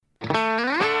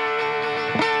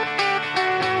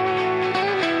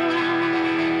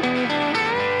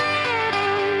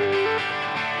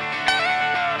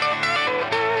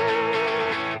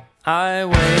I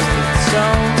wasted so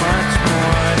much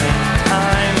more than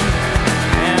time,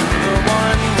 and the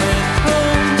one with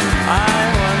whom I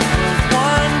once was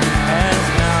one has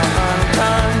now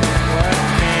undone what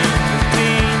came to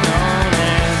be known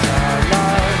as our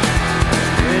love,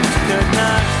 which could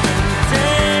not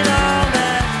contain all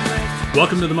that which...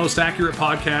 Welcome to the Most Accurate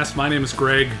Podcast. My name is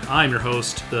Greg. I'm your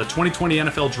host. The 2020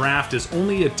 NFL Draft is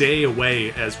only a day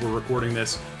away as we're recording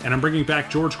this, and I'm bringing back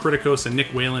George Kritikos and Nick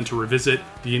Whalen to revisit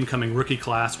the incoming rookie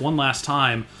class one last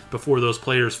time before those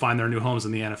players find their new homes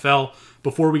in the NFL.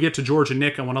 Before we get to George and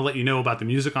Nick, I want to let you know about the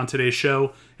music on today's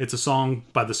show. It's a song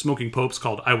by the Smoking Popes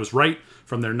called I Was Right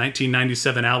from their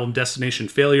 1997 album Destination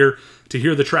Failure. To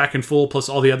hear the track in full, plus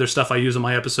all the other stuff I use in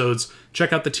my episodes,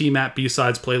 check out the T-Map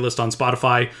B-Sides playlist on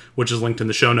Spotify, which is linked in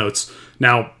the show notes.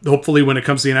 Now, hopefully when it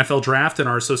comes to the NFL Draft and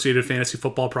our associated fantasy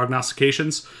football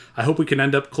prognostications, I hope we can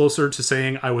end up closer to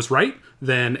saying I was right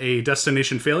than a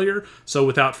destination failure. So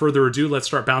without further ado, let's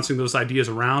start bouncing those ideas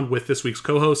around with this week's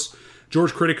co-hosts.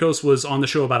 George Kritikos was on the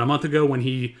show about a month ago when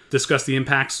he discussed the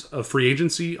impacts of free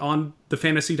agency on the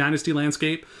fantasy dynasty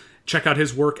landscape. Check out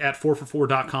his work at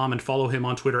 4for4.com and follow him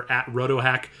on Twitter at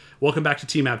RotoHack. Welcome back to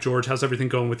T-Map, George. How's everything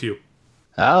going with you?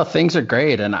 Oh, things are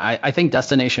great. And I think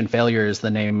Destination Failure is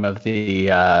the name of the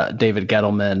David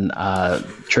Gettleman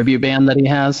tribute band that he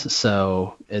has.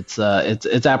 So it's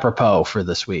apropos for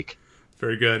this week.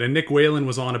 Very good. And Nick Whalen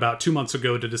was on about 2 months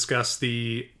ago to discuss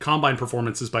the combine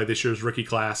performances by this year's rookie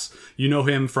class. You know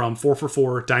him from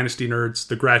 4for4, Dynasty Nerds,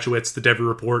 The Graduates, The Devy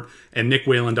Report, and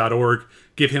NickWhalen.org.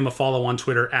 Give him a follow on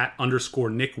Twitter at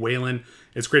 _Nick Whalen.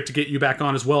 It's great to get you back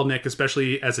on as well, Nick,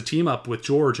 especially as a team up with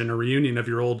George and a reunion of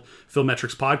your old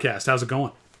Filmetrics podcast. How's it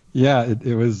going? Yeah,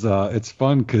 it was. It's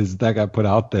fun because that got put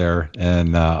out there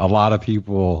and a lot of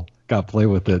people got play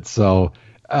with it. So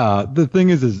the thing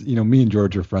is, you know, me and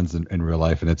George are friends in real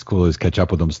life, and it's cool to just catch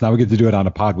up with them. So now we get to do it on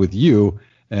a pod with you,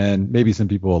 and maybe some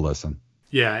people will listen.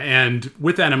 Yeah, and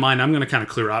with that in mind, I'm going to kind of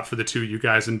clear out for the two of you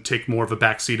guys and take more of a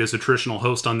backseat as a traditional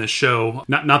host on this show.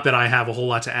 Not that I have a whole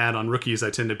lot to add on rookies. I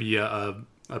tend to be a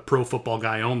pro football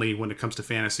guy only when it comes to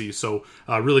fantasy. So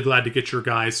really glad to get your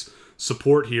guys'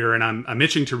 support here. And I'm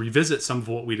itching to revisit some of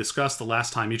what we discussed the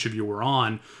last time each of you were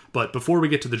on. But before we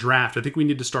get to the draft, I think we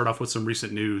need to start off with some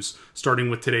recent news, starting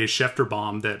with today's Schefter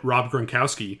bomb that Rob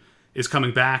Gronkowski is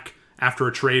coming back after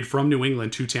a trade from New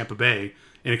England to Tampa Bay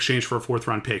in exchange for a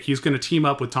fourth-round pick. He's going to team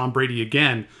up with Tom Brady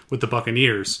again with the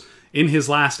Buccaneers. In his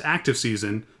last active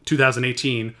season,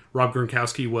 2018, Rob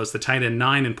Gronkowski was the tight end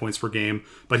 9 in points per game,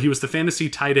 but he was the fantasy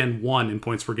tight end 1 in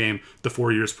points per game the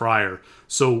 4 years prior.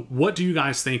 So what do you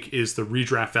guys think is the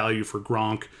redraft value for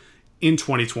Gronk in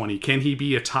 2020? Can he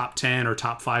be a top 10 or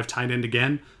top 5 tight end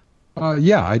again?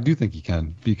 Yeah, I do think he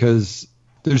can, because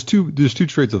there's two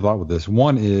traits of thought with this.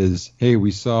 One is, hey, we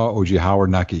saw O.J.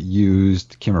 Howard not get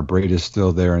used. Cameron Brate is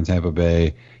still there in Tampa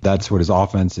Bay. That's what his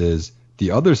offense is. The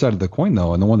other side of the coin,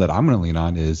 though, and the one that I'm going to lean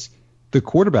on, is the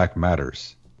quarterback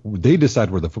matters. They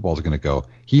decide where the football is going to go.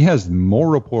 He has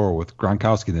more rapport with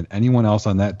Gronkowski than anyone else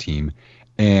on that team,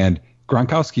 and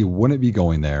Gronkowski wouldn't be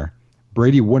going there.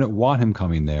 Brady wouldn't want him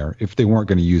coming there if they weren't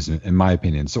going to use him, in my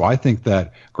opinion. So I think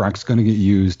that Gronk's going to get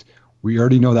used. We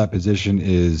already know that position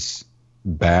is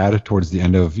bad towards the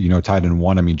end of, tight end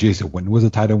 1. I mean, Jason Witten was a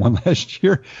tight end 1 last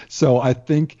year. So I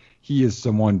think he is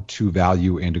someone to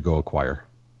value and to go acquire.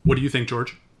 What do you think,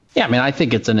 George? Yeah, I mean, I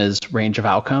think it's in his range of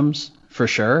outcomes for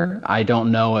sure. I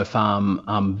don't know if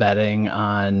I'm betting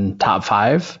on top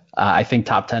 5. I think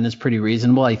top 10 is pretty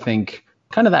reasonable. I think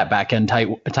kind of that back end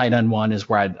tight end 1 is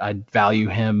where I'd value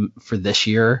him for this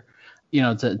year.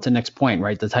 To Nick's point,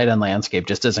 right? The tight end landscape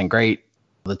just isn't great.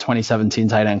 The 2017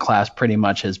 tight end class pretty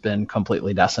much has been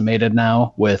completely decimated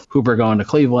now, with Hooper going to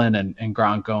Cleveland and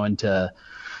Gronk going to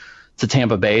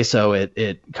Tampa Bay. So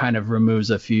it kind of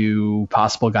removes a few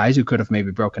possible guys who could have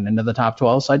maybe broken into the top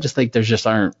 12. So I just think there's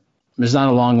not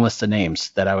a long list of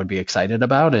names that I would be excited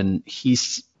about. And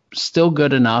he's still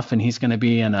good enough, and he's going to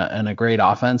be in a great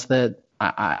offense that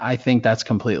I think that's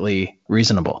completely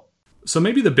reasonable. So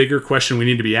maybe the bigger question we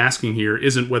need to be asking here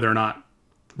isn't whether or not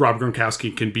Rob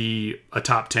Gronkowski can be a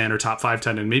top 10 or top 5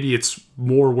 tight end. Maybe it's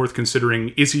more worth considering,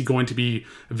 is he going to be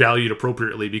valued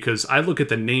appropriately? Because I look at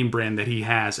the name brand that he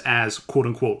has as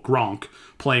quote-unquote Gronk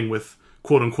playing with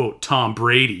quote-unquote Tom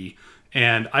Brady,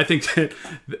 and I think that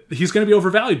he's going to be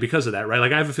overvalued because of that, right?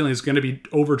 Like, I have a feeling he's going to be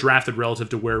overdrafted relative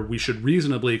to where we should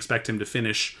reasonably expect him to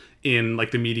finish in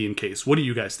like the median case. What do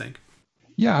you guys think?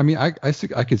 Yeah, I mean, I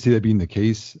could see that being the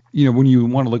case. When you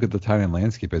want to look at the tight end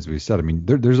landscape, as we said, I mean,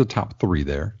 there's a top 3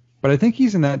 there. But I think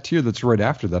he's in that tier that's right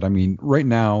after that. I mean, right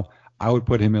now, I would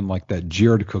put him in like that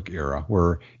Jared Cook era,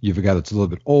 where you have a guy that's a little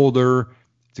bit older,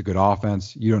 It's a good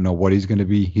offense. You don't know what he's going to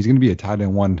be. He's going to be a tight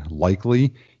end one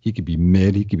likely. He could be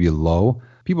mid. He could be low.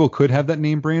 People could have that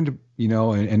name brand,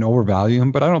 and overvalue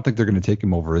him, but I don't think they're going to take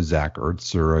him over a Zach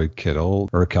Ertz or a Kittle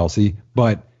or a Kelsey.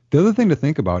 But the other thing to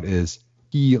think about is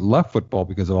he left football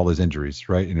because of all his injuries,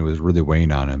 right? And it was really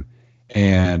weighing on him.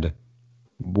 And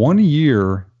 1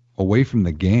 year away from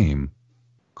the game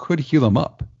could heal him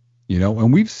up,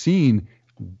 and we've seen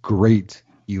great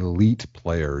elite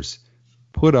players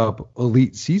put up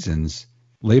elite seasons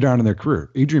later on in their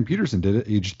career. Adrian Peterson did it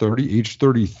age 30, age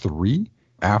 33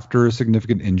 after a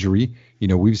significant injury.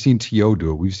 We've seen T.O.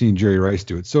 do it. We've seen Jerry Rice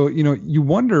do it. So, you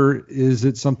wonder, is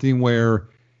it something where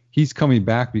he's coming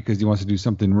back because he wants to do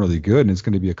something really good, and it's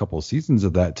going to be a couple of seasons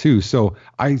of that too. So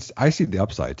I see the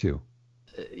upside too.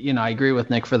 I agree with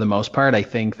Nick for the most part. I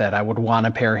think that I would want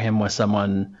to pair him with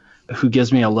someone who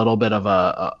gives me a little bit of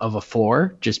a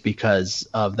floor, just because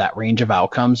of that range of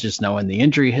outcomes, just knowing the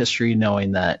injury history,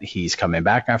 knowing that he's coming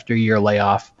back after a year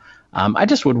layoff. I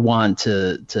just would want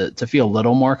to feel a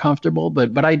little more comfortable,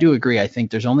 but I do agree. I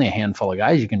think there's only a handful of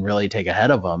guys you can really take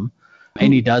ahead of him.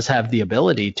 And he does have the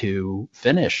ability to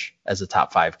finish as a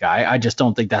top 5 guy. I just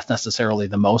don't think that's necessarily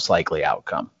the most likely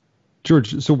outcome.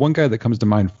 George, so one guy that comes to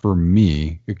mind for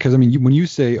me, because when you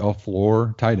say a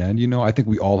floor tight end, I think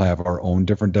we all have our own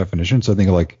different definitions. So I think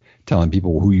like telling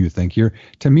people who you think here.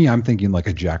 To me, I'm thinking like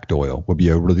a Jack Doyle would be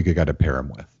a really good guy to pair him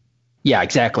with. Yeah,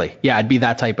 exactly. Yeah, I'd be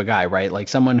that type of guy, right? Like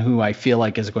someone who I feel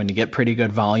like is going to get pretty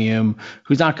good volume,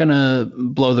 who's not going to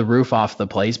blow the roof off the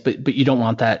place, but you don't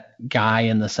want that guy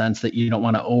in the sense that you don't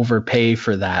want to overpay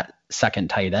for that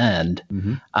second tight end.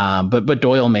 Mm-hmm. But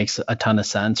Doyle makes a ton of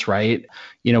sense, right?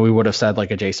 We would have said like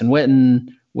a Jason Witten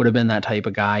would have been that type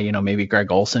of guy. Maybe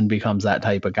Greg Olsen becomes that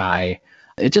type of guy.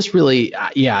 It just really,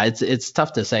 it's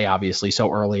tough to say, obviously, so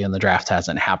early in the draft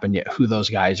hasn't happened yet who those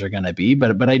guys are going to be.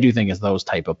 But I do think it's those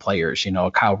type of players.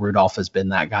 Kyle Rudolph has been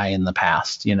that guy in the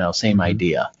past, same mm-hmm.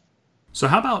 idea. So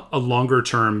how about a longer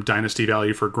term dynasty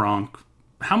value for Gronk?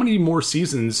 How many more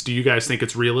seasons do you guys think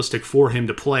it's realistic for him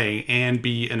to play and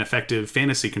be an effective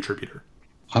fantasy contributor?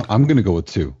 I'm going to go with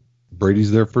 2.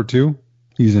 Brady's there for 2.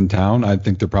 He's in town. I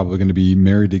think they're probably going to be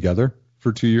married together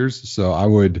for 2 years. So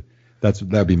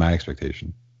that'd be my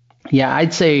expectation. Yeah,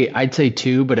 I'd say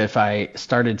 2, but if I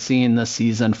started seeing the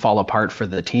season fall apart for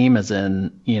the team, as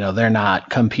in, they're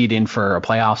not competing for a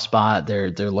playoff spot,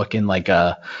 they're looking like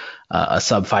a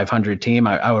sub 500 team,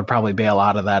 I would probably bail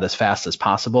out of that as fast as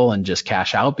possible and just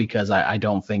cash out, because I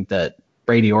don't think that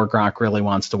Brady or Gronk really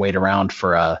wants to wait around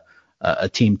for a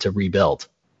team to rebuild.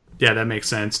 Yeah, that makes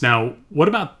sense. Now, what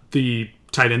about the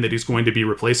tight end that he's going to be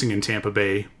replacing in Tampa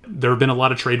Bay? There have been a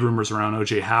lot of trade rumors around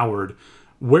O.J. Howard.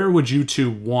 Where would you two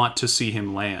want to see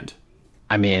him land?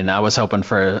 I was hoping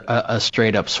for a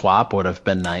straight up swap would have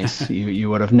been nice. You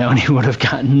would have known he would have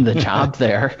gotten the job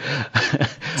there.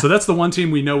 So that's the one team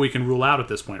we know we can rule out at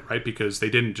this point, right? Because they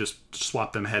didn't just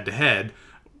swap them head to head.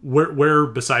 Where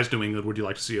besides New England would you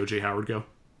like to see O.J. Howard go?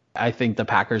 I think the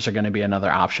Packers are going to be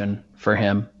another option for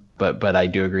him. But I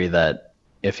do agree that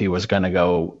if he was going to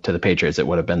go to the Patriots, it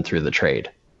would have been through the trade.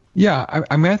 Yeah,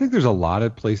 I think there's a lot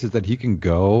of places that he can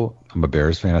go. I'm a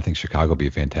Bears fan. I think Chicago would be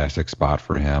a fantastic spot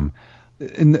for him.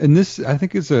 And this, I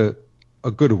think, is a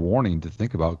good warning to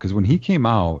think about, because when he came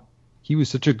out, he was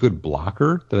such a good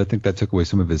blocker that I think that took away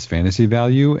some of his fantasy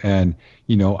value. And,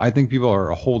 I think people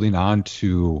are holding on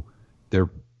to their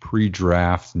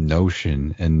pre-draft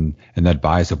notion and that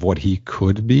bias of what he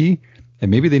could be. And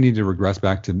maybe they need to regress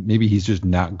back to maybe he's just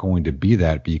not going to be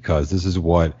that, because this is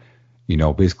what,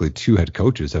 basically 2 head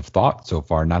coaches have thought so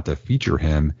far, not to feature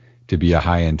him to be a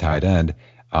high-end tight end,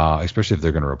 especially if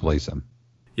they're going to replace him.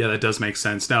 Yeah, that does make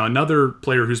sense. Now, another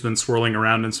player who's been swirling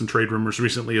around in some trade rumors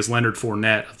recently is Leonard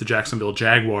Fournette of the Jacksonville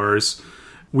Jaguars.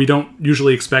 We don't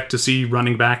usually expect to see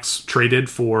running backs traded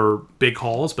for big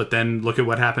hauls, but then look at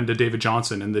what happened to David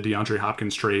Johnson in the DeAndre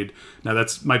Hopkins trade. Now,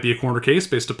 that might be a corner case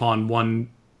based upon one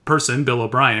person, Bill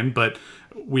O'Brien, but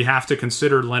we have to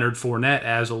consider Leonard Fournette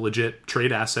as a legit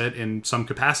trade asset in some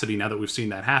capacity now that we've seen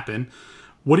that happen.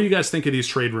 What do you guys think of these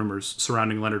trade rumors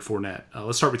surrounding Leonard Fournette?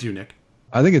 Let's start with you, Nick.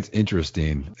 I think it's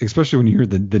interesting, especially when you hear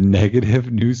the negative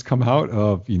news come out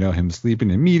of, him sleeping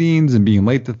in meetings and being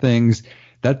late to things.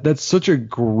 That's such a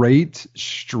great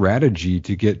strategy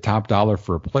to get top dollar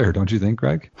for a player, don't you think,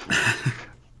 Greg?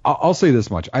 I'll say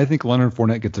this much. I think Leonard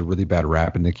Fournette gets a really bad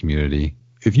rap in the community.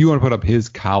 If you want to put up his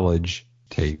college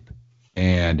tape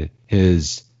and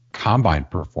his combine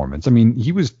performance. I mean,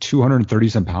 he was 230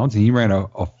 some pounds and he ran a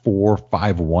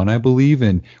 4.51, I believe.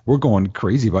 And we're going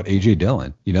crazy about AJ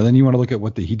Dillon. Then you want to look at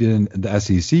what he did in the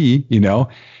SEC,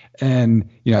 and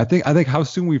I think how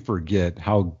soon we forget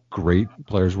how great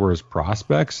players were as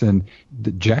prospects, and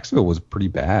Jacksonville was pretty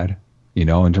bad,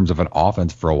 in terms of an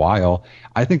offense for a while.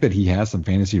 I think that he has some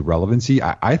fantasy relevancy.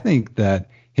 I think that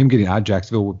him getting out of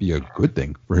Jacksonville would be a good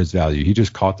thing for his value. He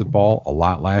just caught the ball a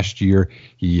lot last year.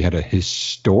 He had a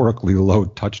historically low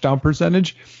touchdown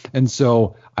percentage. And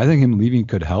so I think him leaving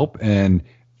could help. And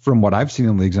from what I've seen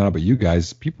in leagues, I don't know about you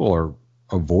guys, people are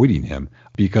avoiding him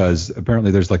because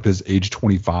apparently there's like this age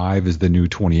 25 is the new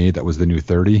 28. That was the new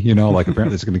 30,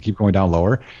 apparently it's going to keep going down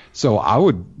lower. So I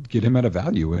would get him at a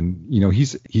value. And,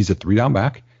 he's a 3-down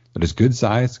back that is good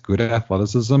size, good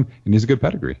athleticism, and he's a good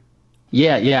pedigree.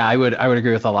 Yeah, I would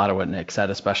agree with a lot of what Nick said,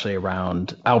 especially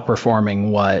around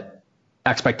outperforming what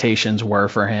expectations were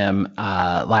for him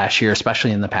last year,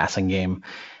 especially in the passing game.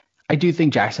 I do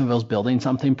think Jacksonville's building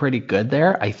something pretty good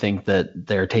there. I think that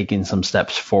they're taking some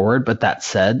steps forward. But that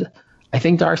said, I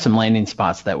think there are some landing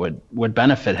spots that would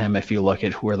benefit him if you look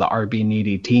at who are the RB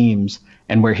needy teams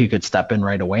and where he could step in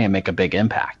right away and make a big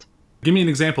impact. Give me an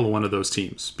example of one of those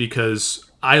teams, because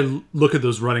I look at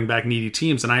those running back needy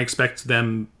teams and I expect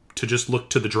them to just look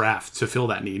to the draft to fill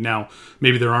that need. Now,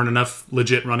 maybe there aren't enough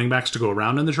legit running backs to go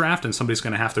around in the draft, and somebody's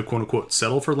going to have to, quote unquote,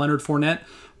 settle for Leonard Fournette.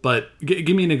 But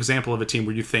give me an example of a team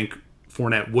where you think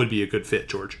Fournette would be a good fit,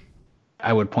 George.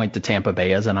 I would point to Tampa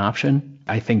Bay as an option.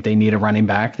 I think they need a running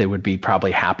back. They would be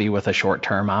probably happy with a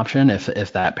short-term option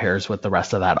if that pairs with the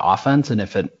rest of that offense. And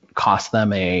if it costs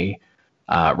them a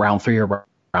round 3 or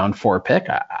round 4 pick,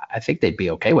 I think they'd be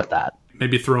okay with that.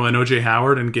 Maybe throw in O.J.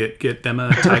 Howard and get them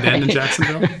a tight end in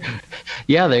Jacksonville.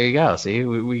 Yeah, there you go. See,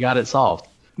 we got it solved.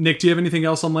 Nick, do you have anything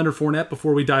else on Leonard Fournette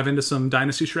before we dive into some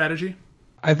dynasty strategy?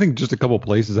 I think just a couple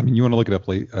places. I mean, you want to look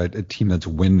at a team that's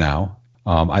win now.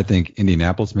 I think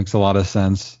Indianapolis makes a lot of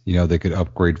sense. They could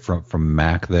upgrade from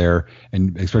Mac there,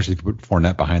 and especially if you put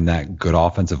Fournette behind that good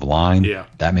offensive line. Yeah,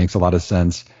 that makes a lot of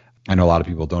sense. I know a lot of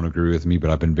people don't agree with me,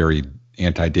 but I've been very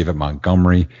anti-David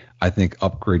Montgomery. I think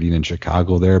upgrading in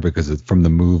Chicago there, because it's from the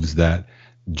moves that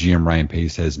GM Ryan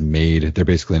Pace has made. They're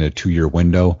basically in a 2-year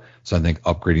window. So I think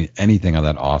upgrading anything on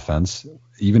that offense,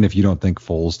 even if you don't think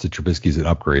Foles to Trubisky is an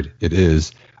upgrade, it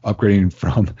is. Upgrading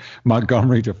from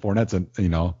Montgomery to Fournette's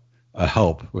a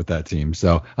help with that team.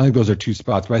 So I think those are 2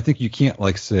 spots. But I think you can't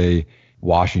say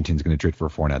Washington's going to trade for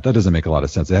Fournette. That doesn't make a lot of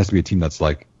sense. It has to be a team that's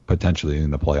potentially in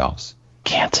the playoffs.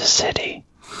 Kansas City.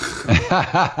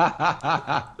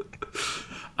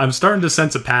 I'm starting to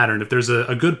sense a pattern. If there's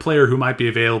a good player who might be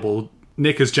available,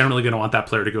 Nick is generally going to want that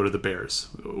player to go to the Bears.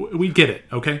 We get it,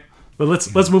 okay? But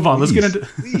let's move on. Let's get into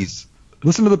please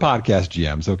listen to the podcast,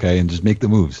 GMs, okay, and just make the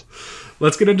moves.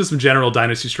 Let's get into some general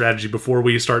dynasty strategy before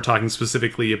we start talking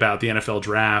specifically about the NFL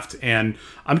draft. And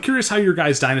I'm curious how your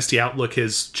guys' dynasty outlook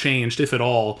has changed, if at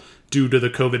all, due to the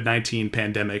COVID-19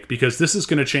 pandemic, because this is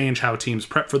going to change how teams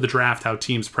prep for the draft, how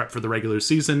teams prep for the regular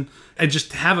season. I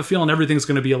just have a feeling everything's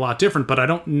going to be a lot different, but I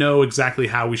don't know exactly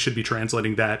how we should be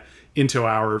translating that into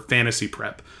our fantasy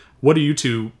prep. What are you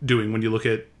two doing when you look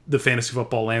at the fantasy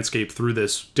football landscape through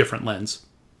this different lens?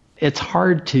 It's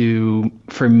hard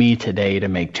for me today to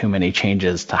make too many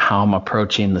changes to how I'm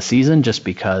approaching the season, just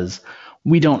because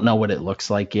we don't know what it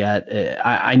looks like yet.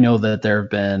 I know that there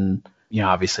have been,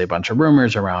 obviously a bunch of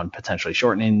rumors around potentially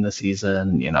shortening the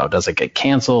season. Does it get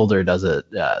canceled, or does it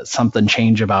something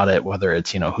change about it? Whether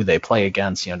it's, who they play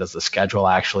against, does the schedule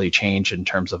actually change in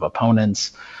terms of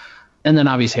opponents? And then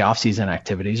obviously off-season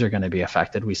activities are going to be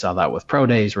affected. We saw that with pro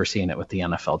days. We're seeing it with the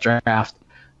NFL draft.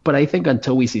 But I think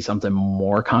until we see something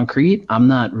more concrete, I'm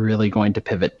not really going to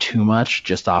pivot too much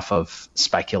just off of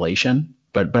speculation.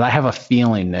 But I have a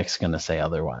feeling Nick's going to say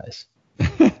otherwise.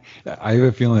 I have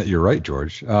a feeling that you're right,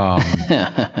 George.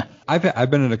 I've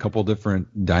been in a couple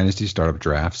different dynasty startup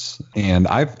drafts, and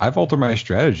I've altered my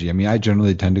strategy. I mean, I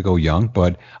generally tend to go young,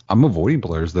 but I'm avoiding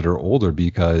players that are older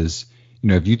because,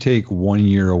 if you take 1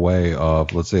 year away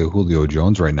of, let's say, Julio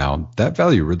Jones right now, that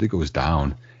value really goes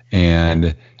down.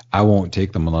 And I won't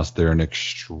take them unless they're an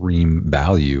extreme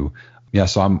value. Yeah,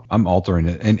 so I'm altering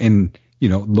it and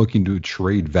looking to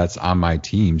trade vets on my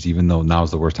teams, even though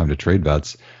now's the worst time to trade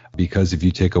vets, because if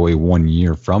you take away 1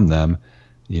 year from them,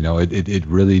 it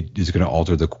really is going to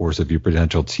alter the course of your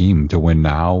potential team to win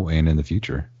now and in the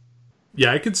future.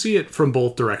 Yeah, I could see it from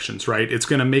both directions, right? It's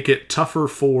going to make it tougher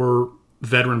for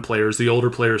veteran players, the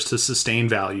older players, to sustain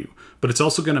value. But it's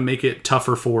also going to make it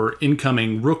tougher for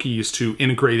incoming rookies to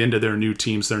integrate into their new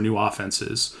teams, their new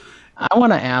offenses. I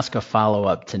want to ask a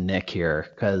follow-up to Nick here,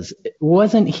 because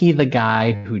wasn't he the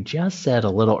guy who just said a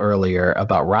little earlier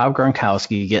about Rob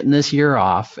Gronkowski getting this year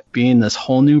off, being this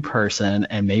whole new person,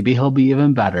 and maybe he'll be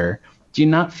even better? Do you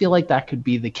not feel like that could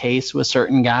be the case with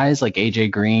certain guys like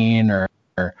AJ Green or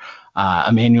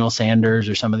Emmanuel Sanders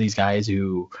or some of these guys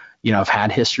who, have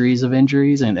had histories of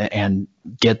injuries and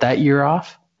get that year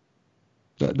off?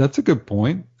 That's a good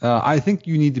point. I think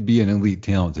you need to be an elite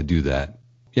talent to do that.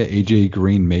 Yeah, AJ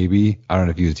Green, maybe. I don't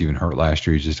know if he was even hurt last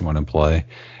year. He just didn't want to play.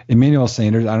 Emmanuel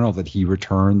Sanders, I don't know that he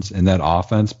returns in that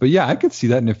offense. But yeah, I could see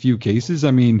that in a few cases.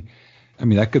 I mean,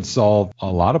 that could solve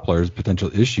a lot of players' potential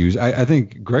issues. I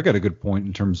think Greg had a good point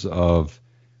in terms of,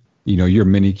 your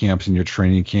mini camps and your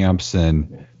training camps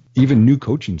and even new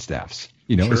coaching staffs.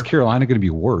 Sure. Is Carolina going to be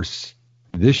worse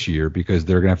this year because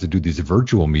they're going to have to do these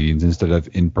virtual meetings instead of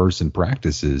in-person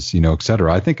practices, et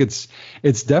cetera? I think it's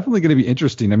definitely going to be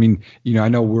interesting. I mean, I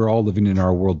know we're all living in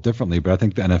our world differently, but I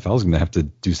think the NFL is going to have to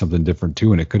do something different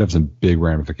too, and it could have some big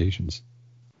ramifications.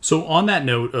 So on that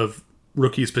note of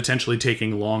rookies potentially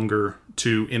taking longer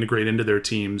to integrate into their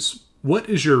teams, what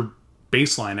is your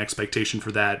baseline expectation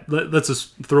for that? Let's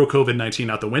just throw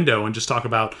COVID-19 out the window and just talk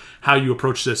about how you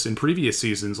approach this in previous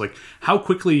seasons. Like, how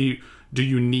quickly do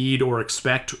you need or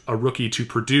expect a rookie to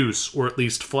produce or at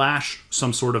least flash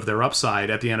some sort of their upside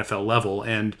at the NFL level?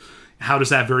 And how does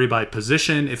that vary by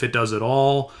position, if it does at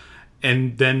all?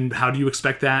 And then how do you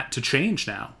expect that to change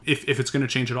now, if it's going to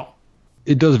change at all?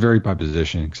 It does vary by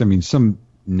position, because some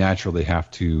naturally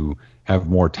have to have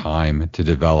more time to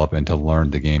develop and to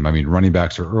learn the game. I mean, running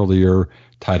backs are earlier,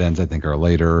 tight ends I think are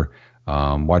later,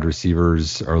 wide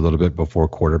receivers are a little bit before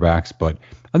quarterbacks. But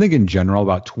I think in general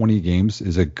about 20 games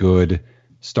is a good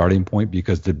starting point,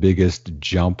 because the biggest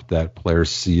jump that players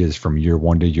see is from year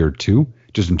 1 to year 2,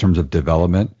 just in terms of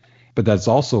development. But that's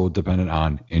also dependent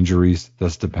on injuries.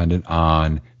 That's dependent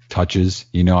on touches.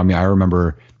 I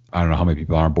remember, I don't know how many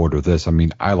people are on board with this.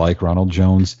 I like Ronald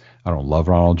Jones. I don't love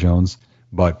Ronald Jones,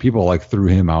 but people threw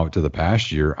him out to the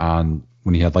past year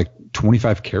when he had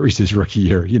 25 carries his rookie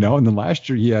year, and then last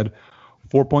year he had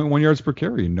 4.1 yards per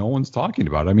carry. No one's talking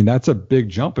about it. That's a big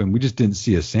jump, and we just didn't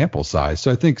see a sample size.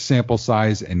 So I think sample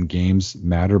size and games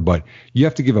matter, but you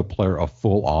have to give a player a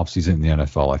full offseason in the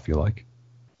NFL, I feel like.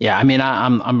 Yeah,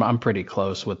 I'm pretty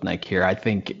close with Nick here. I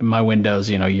think my window's,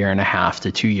 year and a half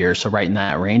to 2 years, so right in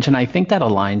that range. And I think that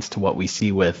aligns to what we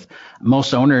see with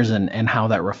most owners and how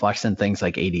that reflects in things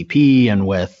like ADP and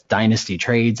with dynasty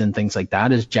trades and things like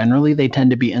that, is generally they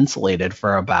tend to be insulated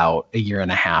for about a year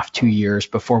and a half, 2 years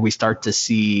before we start to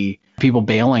see people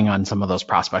bailing on some of those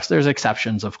prospects. There's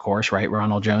exceptions, of course, right?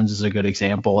 Ronald Jones is a good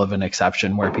example of an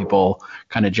exception where people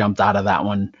kind of jumped out of that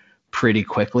one pretty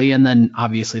quickly. And then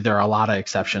obviously there are a lot of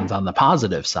exceptions on the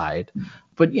positive side.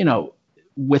 But,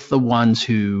 with the ones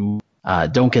who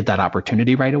don't get that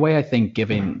opportunity right away, I think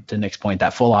giving, to Nick's point,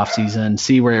 that full off season,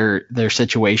 see where their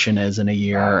situation is in a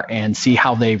year and see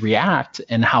how they react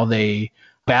and how they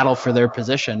battle for their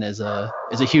position is a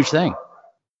huge thing.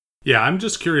 Yeah, I'm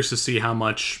just curious to see how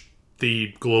much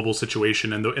the global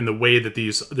situation and the way that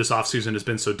this offseason has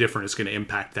been so different is going to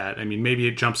impact that. Maybe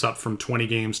it jumps up from 20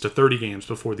 games to 30 games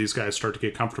before these guys start to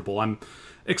get comfortable. I'm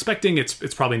expecting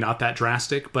it's probably not that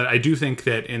drastic, but I do think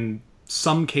that in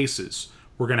some cases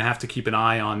we're going to have to keep an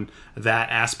eye on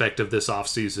that aspect of this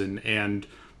offseason and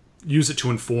use it to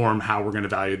inform how we're going to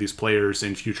value these players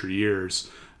in future years.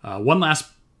 One last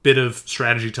bit of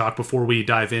strategy talk before we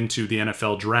dive into the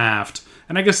NFL draft,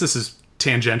 and I guess this is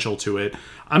tangential to it.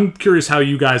 I'm curious how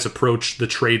you guys approach the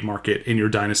trade market in your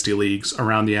dynasty leagues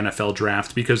around the NFL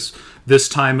draft, because this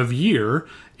time of year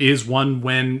is one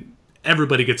when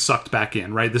everybody gets sucked back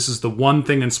in, right? This is the one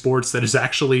thing in sports that is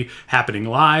actually happening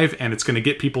live, and it's going to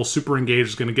get people super engaged.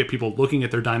 It's going to get people looking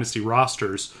at their dynasty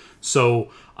rosters.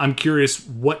 So I'm curious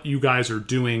what you guys are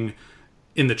doing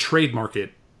in the trade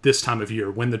market this time of year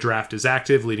when the draft is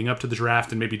active, leading up to the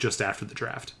draft, and maybe just after the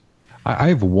draft. I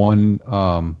have one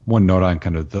note on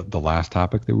kind of the last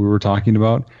topic that we were talking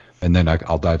about, and then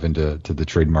I'll dive into the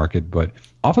trade market. But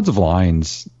offensive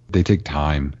lines, they take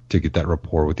time to get that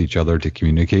rapport with each other, to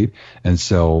communicate. And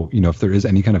so, if there is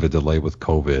any kind of a delay with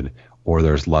COVID or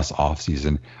there's less off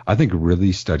season, I think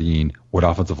really studying what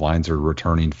offensive lines are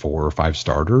returning 4 or 5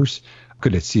 starters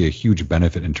could see a huge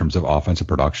benefit in terms of offensive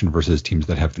production versus teams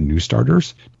that have new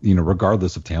starters,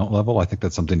 regardless of talent level. I think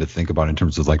that's something to think about in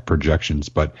terms of projections.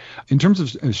 But in terms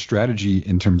of strategy,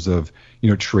 in terms of,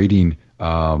 trading,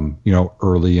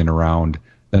 early and around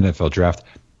the NFL draft,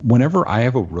 whenever I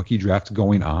have a rookie draft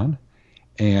going on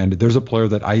and there's a player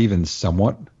that I even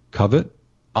somewhat covet,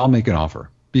 I'll make an offer,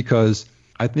 because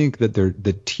I think that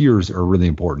the tiers are really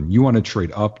important. You want to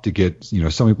trade up to get,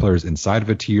 so many players inside of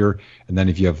a tier. And then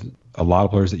if you have a lot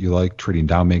of players that you like, trading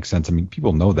down makes sense. I mean,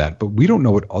 people know that, but we don't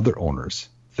know what other owners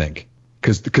think.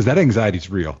 Because that anxiety is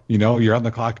real. You're on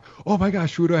the clock. Oh my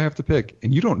gosh, who do I have to pick?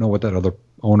 And you don't know what that other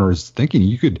owner is thinking.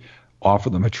 You could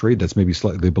offer them a trade that's maybe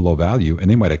slightly below value,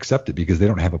 and they might accept it because they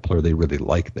don't have a player they really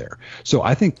like there. So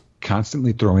I think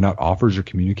constantly throwing out offers or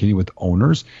communicating with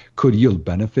owners could yield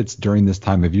benefits during this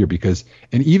time of year.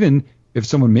 And even if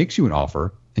someone makes you an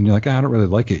offer and you're like, I don't really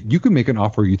like it, you can make an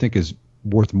offer you think is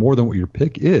worth more than what your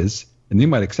pick is, and they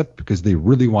might accept because they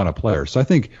really want a player. So I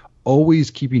think always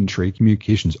keeping trade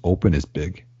communications open is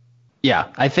big. Yeah,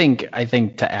 I think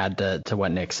to add to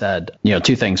what Nick said,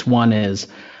 two things. One is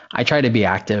I try to be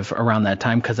active around that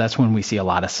time because that's when we see a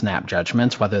lot of snap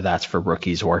judgments, whether that's for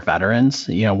rookies or veterans.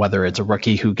 Whether it's a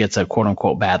rookie who gets a quote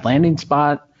unquote bad landing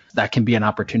spot, that can be an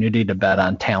opportunity to bet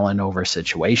on talent over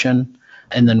situation.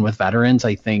 And then with veterans,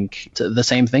 I think the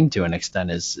same thing to an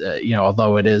extent is,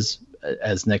 although it is,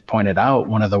 as Nick pointed out,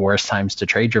 one of the worst times to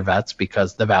trade your vets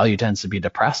because the value tends to be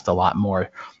depressed a lot more.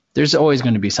 There's always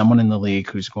going to be someone in the league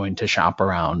who's going to shop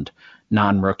around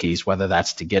non-rookies, whether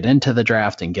that's to get into the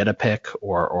draft and get a pick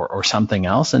or something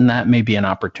else. And that may be an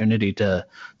opportunity to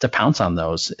pounce on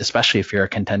those, especially if you're a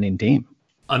contending team.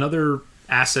 Another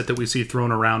asset that we see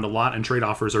thrown around a lot in trade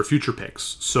offers are future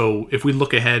picks. So if we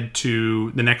look ahead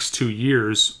to the next 2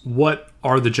 years, what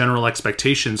are the general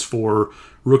expectations for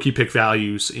rookie pick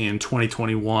values in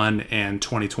 2021 and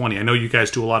 2020? I know you guys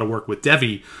do a lot of work with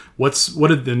Devi. What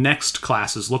do the next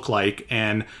classes look like,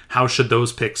 and how should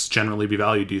those picks generally be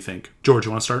valued, do you think? George,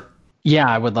 you want to start? Yeah,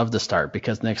 I would love to start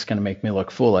because Nick's going to make me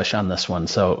look foolish on this one.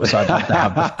 So I'd love to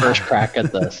have the first crack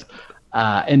at this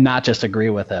and not just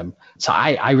agree with him. So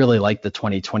I really like the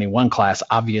 2021 class.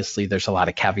 Obviously, there's a lot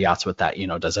of caveats with that.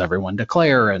 Does everyone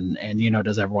declare and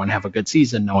does everyone have a good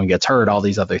season? No one gets hurt, all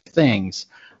these other things.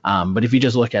 But if you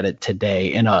just look at it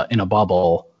today in a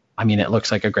bubble, I mean, it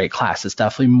looks like a great class. It's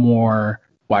definitely more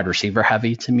wide receiver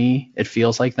heavy to me, it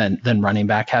feels like, than running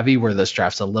back heavy, where this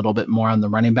draft's a little bit more on the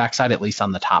running back side, at least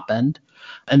on the top end.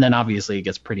 And then obviously it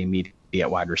gets pretty meaty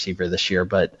at wide receiver this year.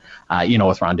 But,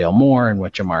 with Rondale Moore and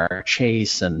with Jamar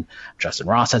Chase, and Justin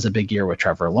Ross has a big year with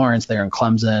Trevor Lawrence there in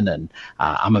Clemson. And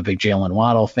I'm a big Jalen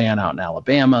Waddle fan out in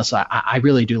Alabama. So I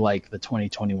really do like the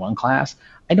 2021 class.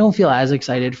 I don't feel as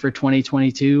excited for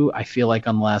 2022. I feel like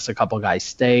unless a couple guys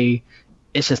stay,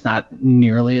 it's just not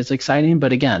nearly as exciting.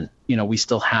 But again, we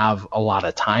still have a lot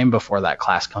of time before that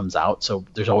class comes out. So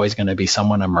there's always going to be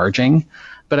someone emerging.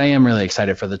 But I am really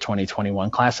excited for the 2021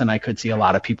 class, and I could see a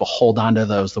lot of people hold on to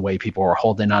those the way people were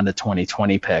holding on to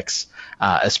 2020 picks,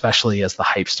 especially as the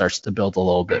hype starts to build a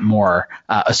little bit more,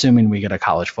 assuming we get a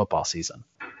college football season.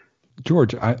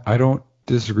 George, I don't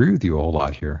disagree with you a whole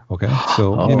lot here. Okay.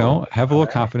 So, have a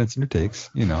little confidence in your takes,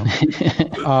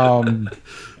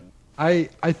 I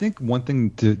think one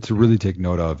thing to really take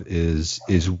note of is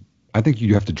I think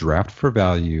you have to draft for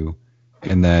value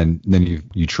and then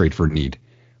you trade for need.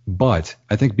 But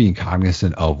I think being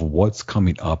cognizant of what's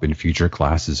coming up in future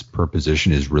classes per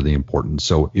position is really important.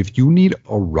 So if you need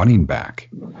a running back,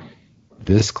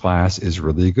 this class is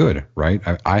really good, right?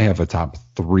 I have a top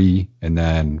 3 and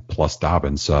then plus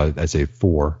Dobbins. So I'd say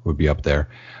 4 would be up there.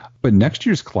 But next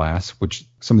year's class, which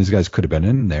some of these guys could have been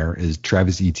in there, is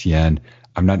Travis Etienne.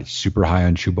 I'm not super high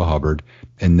on Chuba Hubbard.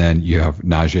 And then you have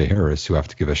Najee Harris, who I have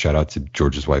to give a shout out to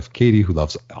George's wife, Katie, who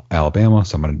loves Alabama.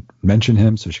 So I'm going to mention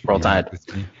him so she can be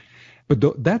with me.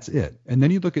 But that's it. And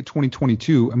then you look at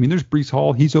 2022. I mean, there's Breece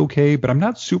Hall. He's okay, but I'm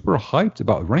not super hyped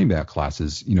about running back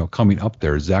classes, coming up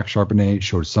there. Zach Charbonnet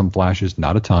showed some flashes,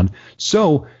 not a ton.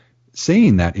 So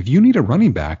saying that, if you need a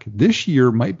running back, this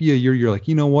year might be a year you're like,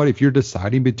 you know what, if you're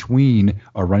deciding between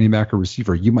a running back or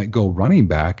receiver, you might go running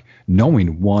back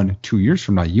knowing 1-2 years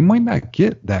from now, you might not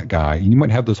get that guy. And you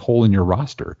might have this hole in your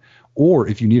roster. Or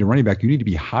if you need a running back, you need to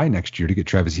be high next year to get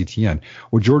Travis Etienne.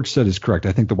 What George said is correct.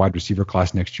 I think the wide receiver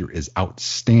class next year is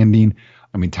outstanding.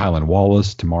 I mean, Tylan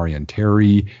Wallace, Tamarian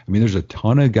Terry. I mean, there's a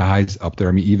ton of guys up there.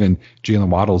 I mean, even Jalen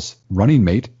Waddle's running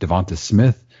mate, Devonta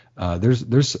Smith.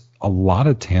 There's a lot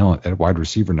of talent at wide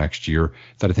receiver next year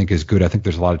that I think is good. I think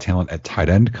there's a lot of talent at tight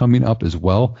end coming up as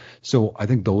well. So I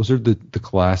think those are the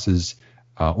classes.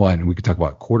 And we could talk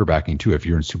about quarterbacking too. If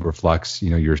you're in super flex,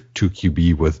 you're 2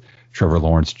 QB with Trevor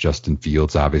Lawrence, Justin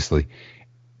Fields, obviously.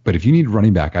 But if you need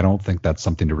running back, I don't think that's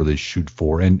something to really shoot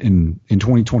for. And in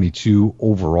 2022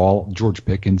 overall, George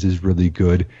Pickens is really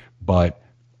good. But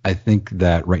I think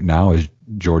that right now, as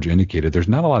George indicated, there's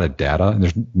not a lot of data and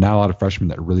there's not a lot of freshmen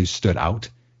that really stood out.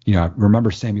 I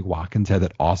remember Sammy Watkins had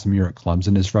that awesome year at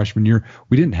Clemson his freshman year.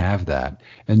 We didn't have that.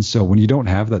 And so when you don't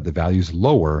have that, the value's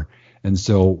lower. And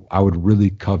so I would really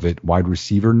covet wide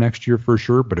receiver next year for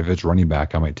sure. But if it's running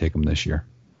back, I might take him this year.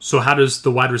 So how does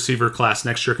the wide receiver class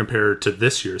next year compare to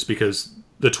this year's? Because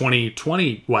the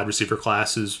 2020 wide receiver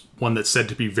class is one that's said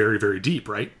to be very, very deep,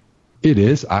 right? It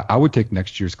is. I would take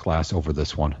next year's class over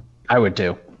this one. I would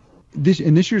too.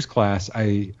 In this year's class,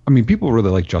 I mean, people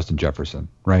really like Justin Jefferson,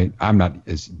 right? I'm not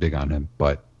as big on him,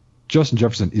 but Justin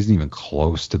Jefferson isn't even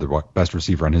close to the best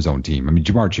receiver on his own team. I mean,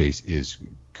 Jamar Chase is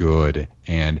good,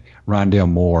 and Rondale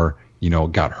Moore,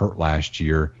 got hurt last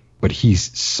year, but he's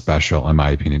special in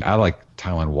my opinion. I like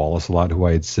Tylan Wallace a lot, who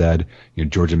I had said.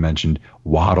 Georgia mentioned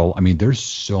Waddle. I mean, there's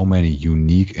so many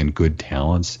unique and good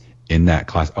talents in that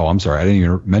class. Oh, I'm sorry, I didn't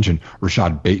even mention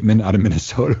Rashad Bateman out of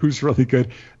Minnesota, who's really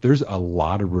good. There's a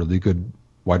lot of really good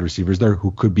wide receivers there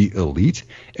who could be elite.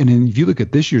 And then if you look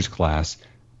at this year's class,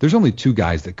 there's only 2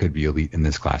 guys that could be elite in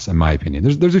this class, in my opinion.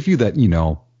 There's a few that,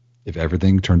 if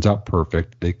everything turns out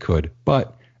perfect, they could,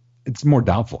 but it's more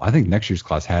doubtful. I think next year's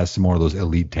class has some more of those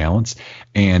elite talents,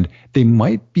 and they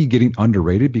might be getting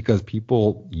underrated because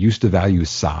people used to value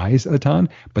size a ton,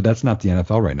 but that's not the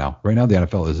NFL right now. Right now, the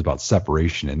NFL is about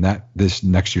separation, and that this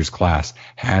next year's class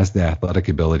has the athletic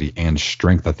ability and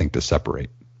strength, I think, to separate.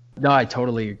 No, I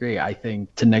totally agree. I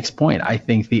think, to Nick's point, I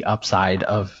think the upside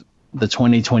of the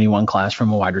 2021 class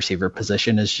from a wide receiver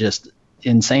position is just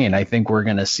insane. I think we're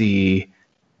going to see,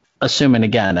 assuming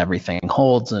again everything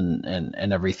holds and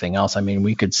everything else, I mean,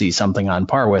 we could see something on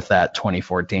par with that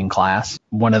 2014 class.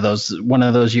 One of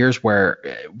those years where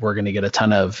we're going to get a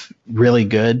ton of really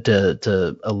good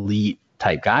to elite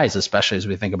type guys, especially as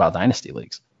we think about dynasty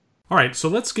leagues. All right, so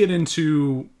let's get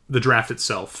into the draft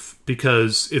itself,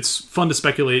 because it's fun to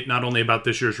speculate not only about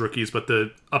this year's rookies, but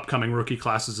the upcoming rookie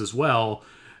classes as well.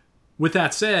 With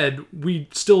that said, we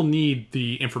still need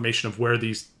the information of where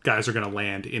these guys are going to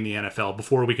land in the NFL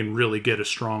before we can really get a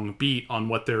strong beat on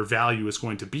what their value is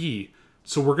going to be.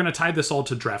 So we're going to tie this all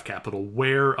to draft capital,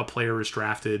 where a player is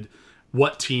drafted,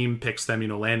 what team picks them,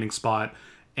 landing spot.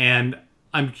 And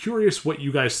I'm curious what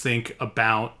you guys think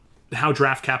about how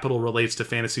draft capital relates to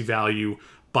fantasy value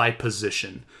by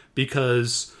position,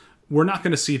 because we're not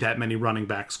going to see that many running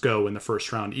backs go in the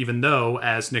first round, even though,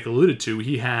 as Nick alluded to,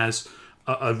 he has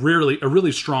a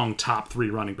really strong top 3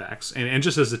 running backs. And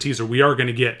just as a teaser, we are going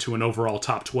to get to an overall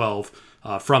top 12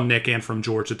 from Nick and from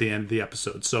George at the end of the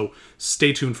episode. So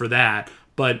stay tuned for that.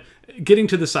 But getting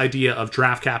to this idea of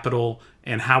draft capital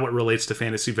and how it relates to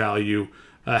fantasy value,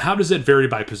 how does it vary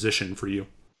by position for you?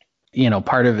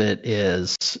 Part of it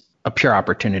is a pure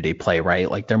opportunity play, right?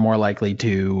 Like, they're more likely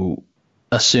to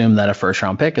assume that a first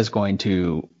round pick is going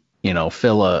to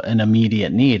fill an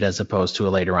immediate need as opposed to a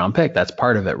later round pick. That's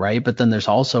part of it, right? But then there's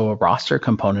also a roster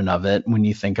component of it when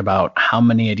you think about how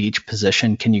many at each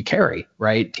position can you carry,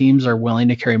 right? Teams are willing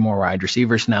to carry more wide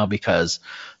receivers now because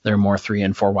there are more 3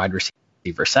 and 4 wide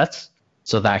receiver sets.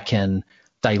 So that can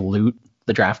dilute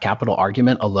the draft capital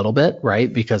argument a little bit,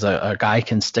 right? Because a guy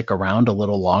can stick around a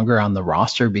little longer on the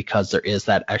roster because there is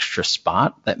that extra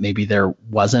spot that maybe there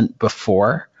wasn't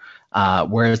before.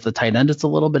 Whereas the tight end, it's a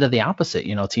little bit of the opposite.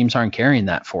 Teams aren't carrying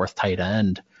that 4th tight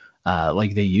end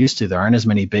like they used to. There aren't as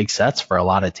many big sets for a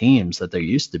lot of teams that there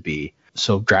used to be.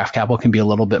 So draft capital can be a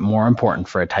little bit more important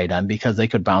for a tight end because they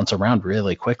could bounce around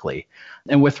really quickly.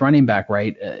 And with running back,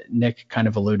 right, Nick kind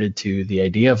of alluded to the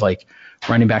idea of like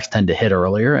running backs tend to hit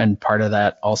earlier. And part of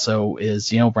that also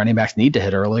is, running backs need to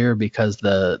hit earlier because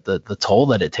the toll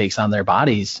that it takes on their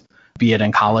bodies, be it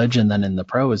in college and then in the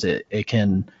pros, it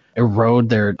can erode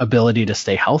their ability to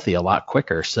stay healthy a lot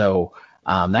quicker. So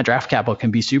that draft capital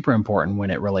can be super important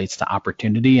when it relates to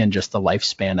opportunity and just the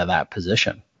lifespan of that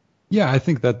position. Yeah, I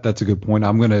think that's a good point.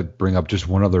 I'm going to bring up just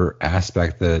one other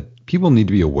aspect that people need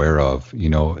to be aware of. The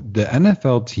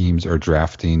NFL teams are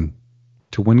drafting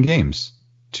to win games,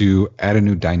 to add a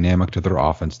new dynamic to their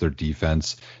offense, their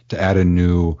defense, to add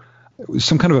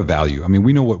some kind of a value. I mean,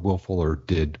 we know what Will Fuller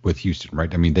did with Houston,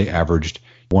 right? I mean, they averaged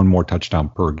 1 more touchdown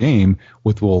per game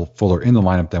with Will Fuller in the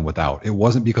lineup than without. It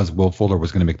wasn't because Will Fuller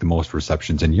was going to make the most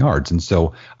receptions and yards. And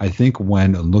so I think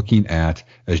when looking at,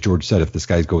 as George said, if this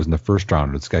guy goes in the first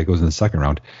round or this guy goes in the second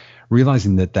round,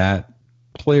 realizing that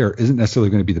player isn't necessarily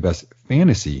going to be the best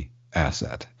fantasy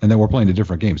asset and that we're playing a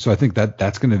different game. So I think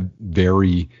that's going to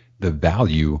vary the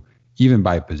value even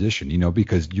by position,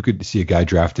 because you could see a guy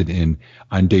drafted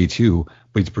on day 2,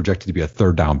 but he's projected to be a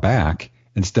 3rd down back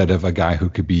instead of a guy who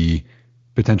could be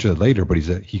potentially later, but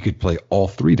he could play all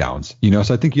 3 downs,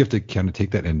 so I think you have to kind of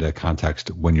take that into context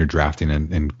when you're drafting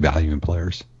and valuing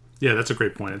players. Yeah, that's a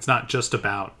great point. It's not just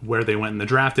about where they went in the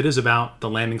draft. It is about the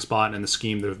landing spot and the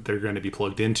scheme they're going to be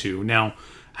plugged into. Now,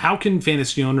 how can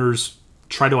fantasy owners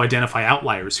try to identify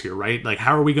outliers here, right? Like,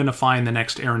 how are we going to find the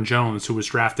next Aaron Jones, who was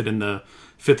drafted in the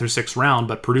 5th or 6th round,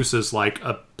 but produces like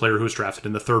a player who was drafted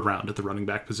in the 3rd round at the running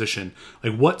back position?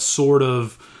 Like, what sort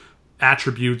of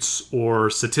attributes or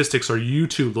statistics are you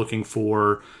two looking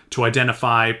for to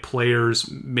identify players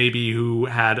maybe who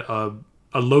had a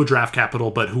low draft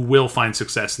capital, but who will find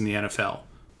success in the NFL?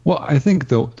 Well, I think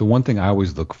the one thing I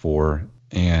always look for,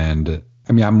 and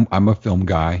I mean, I'm a film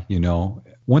guy, you know,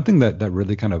 one thing that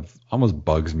really kind of almost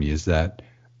bugs me is that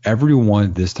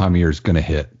everyone this time of year is going to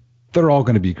hit. They're all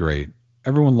going to be great.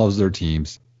 Everyone loves their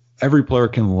teams. Every player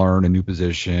can learn a new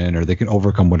position, or they can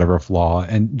overcome whatever flaw.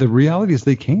 And the reality is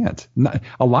they can't.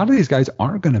 A lot of these guys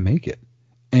aren't going to make it.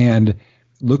 And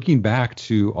looking back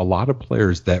to a lot of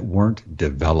players that weren't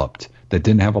developed, that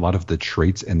didn't have a lot of the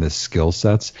traits and the skill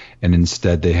sets, and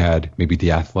instead they had maybe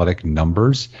the athletic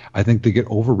numbers, I think they get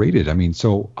overrated. I mean,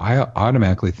 so I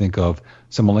automatically think of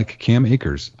someone like Cam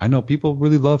Akers. I know people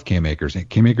really love Cam Akers.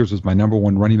 Cam Akers was my number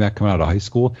 1 running back coming out of high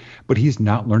school, but he's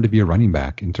not learned to be a running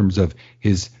back in terms of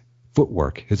his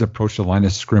footwork, his approach to line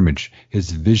of scrimmage,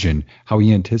 his vision, how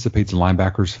he anticipates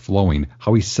linebackers flowing,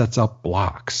 how he sets up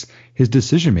blocks, his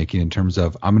decision making in terms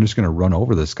of, I'm just going to run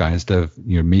over this guy instead of,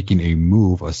 you know, making a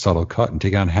move, a subtle cut, and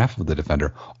take on half of the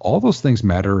defender. All those things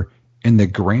matter in the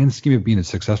grand scheme of being a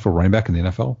successful running back in the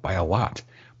NFL by a lot.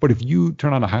 But if you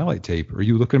turn on a highlight tape or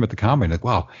you look at him at the combine, like,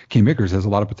 wow, Cam Akers has a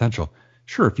lot of potential.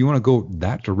 Sure, if you want to go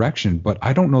that direction, but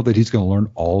I don't know that he's going to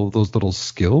learn all of those little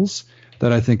skills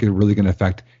that I think are really going to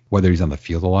affect whether he's on the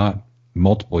field a lot,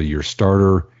 multiple year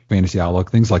starter, fantasy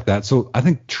outlook, things like that. So I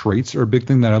think traits are a big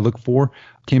thing that I look for.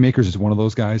 Cam Akers is one of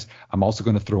those guys. I'm also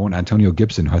going to throw in Antonio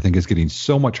Gibson, who I think is getting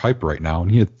so much hype right now.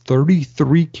 And he had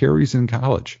 33 carries in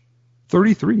college.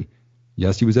 33.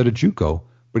 Yes, he was at a JUCO,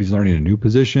 but he's learning a new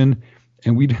position.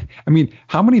 And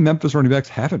how many Memphis running backs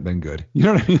haven't been good? You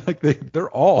know what I mean? Like they're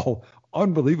all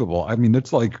unbelievable. I mean,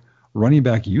 it's like running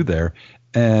back you there.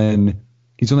 And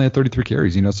he's only had 33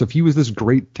 carries, you know, so if he was this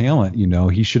great talent, you know,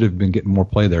 he should have been getting more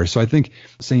play there. So I think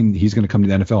saying he's going to come to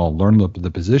the NFL and learn the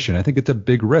position, I think it's a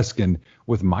big risk. And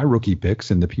with my rookie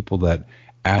picks and the people that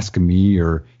ask me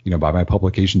or, you know, by my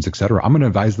publications, et cetera, I'm going to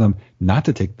advise them not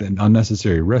to take the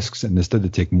unnecessary risks and instead to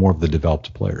take more of the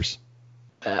developed players.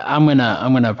 I'm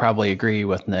gonna probably agree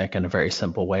with Nick in a very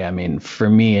simple way. I mean, for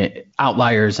me,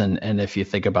 outliers, and if you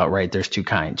think about, right, there's 2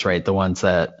 kinds, right? The ones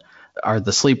that are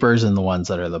the sleepers and the ones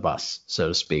that are the busts, so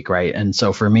to speak, right? And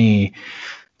so for me,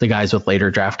 the guys with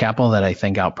later draft capital that I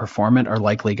think outperform it are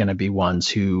likely going to be ones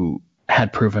who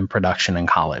had proven production in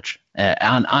college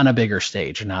on a bigger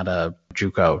stage, not a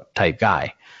JUCO type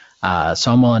guy.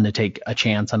 So I'm willing to take a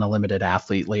chance on a limited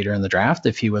athlete later in the draft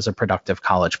if he was a productive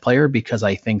college player, because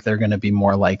I think they're going to be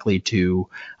more likely to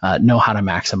know how to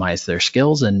maximize their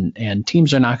skills, and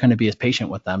teams are not going to be as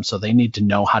patient with them. So they need to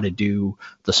know how to do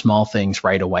the small things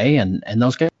right away. And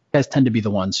those guys tend to be the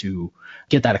ones who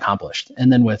get that accomplished.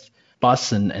 And then with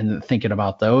busts and thinking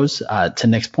about those, to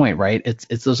Nick's point, right,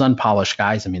 it's those unpolished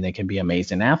guys. I mean, they can be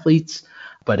amazing athletes,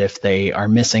 but if they are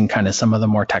missing kind of some of the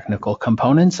more technical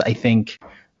components, I think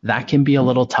that can be a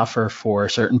little tougher for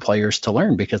certain players to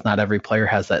learn, because not every player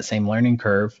has that same learning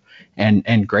curve.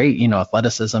 And great, you know,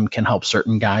 athleticism can help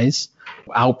certain guys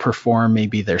outperform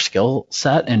maybe their skill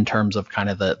set in terms of kind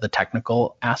of the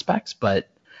technical aspects. But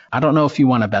I don't know if you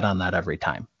want to bet on that every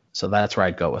time. So that's where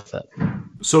I'd go with it.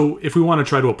 So if we want to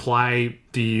try to apply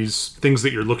these things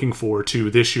that you're looking for to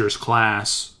this year's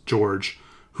class, George,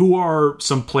 who are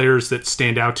some players that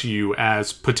stand out to you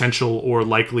as potential or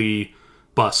likely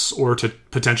busts, or to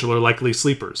potential or likely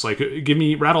sleepers? Like,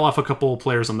 rattle off a couple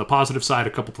players on the positive side, a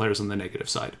couple players on the negative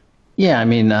side. Yeah, I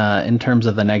mean, in terms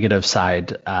of the negative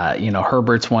side, you know,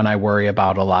 Herbert's one I worry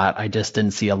about a lot. I just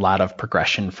didn't see a lot of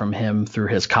progression from him through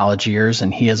his college years,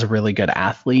 and he is a really good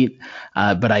athlete.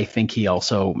 But I think he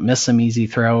also missed some easy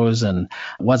throws and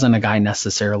wasn't a guy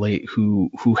necessarily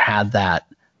who had that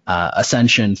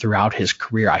ascension throughout his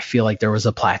career. I feel like there was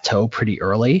a plateau pretty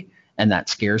early, and that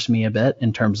scares me a bit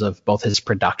in terms of both his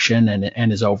production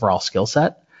and his overall skill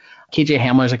set. KJ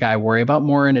Hamler's a guy I worry about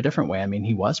more in a different way. I mean,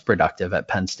 he was productive at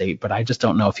Penn State, but I just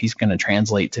don't know if he's going to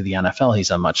translate to the NFL.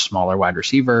 He's a much smaller wide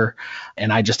receiver,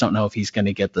 and I just don't know if he's going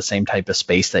to get the same type of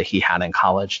space that he had in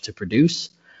college to produce.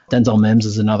 Denzel Mims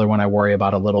is another one I worry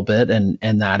about a little bit, and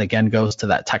that again goes to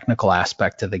that technical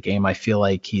aspect of the game. I feel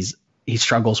like he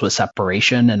struggles with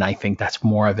separation, and I think that's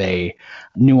more of a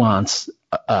nuanced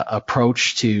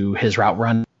approach to his route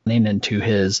running and to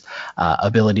his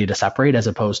ability to separate, as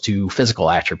opposed to physical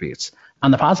attributes.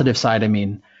 On the positive side, I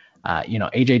mean, you know,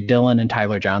 AJ Dillon and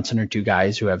Tyler Johnson are 2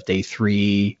 guys who have day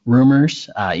 3 rumors.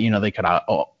 You know, they could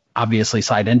obviously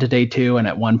slide into day 2, and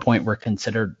at one point were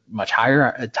considered much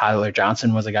higher. Tyler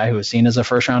Johnson was a guy who was seen as a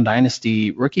first-round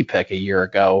dynasty rookie pick a year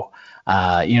ago,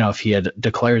 if he had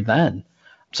declared then.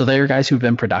 So they are guys who've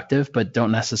been productive, but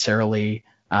don't necessarily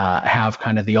have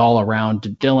kind of the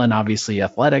all-around. Dillon, obviously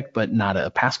athletic, but not a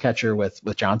pass catcher with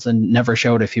Johnson. Never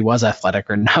showed if he was athletic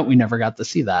or not. We never got to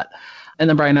see that. And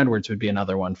then Brian Edwards would be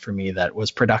another one for me that was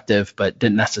productive, but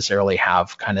didn't necessarily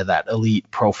have kind of that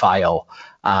elite profile,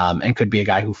 and could be a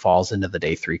guy who falls into the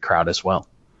day 3 crowd as well.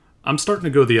 I'm starting to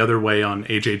go the other way on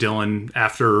A.J. Dillon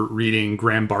after reading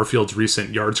Graham Barfield's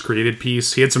recent yards created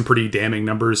piece. He had some pretty damning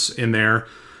numbers in there.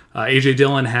 A.J.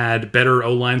 Dillon had better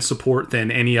O-line support than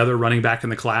any other running back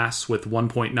in the class, with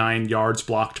 1.9 yards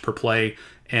blocked per play,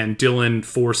 and Dillon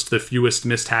forced the fewest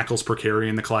missed tackles per carry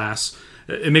in the class.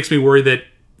 It makes me worry that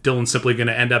Dillon's simply going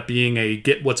to end up being a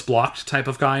get what's blocked type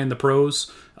of guy in the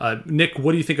pros. Nick,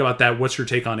 what do you think about that? What's your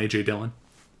take on A.J. Dillon?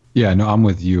 Yeah, no, I'm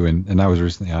with you. And I was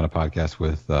recently on a podcast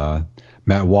with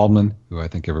Matt Waldman, who I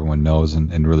think everyone knows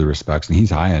and really respects. And he's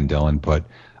high on Dillon, but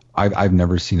I've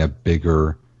never seen a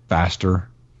bigger, faster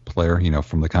player,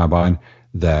 from the combine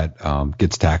that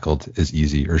gets tackled as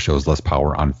easy or shows less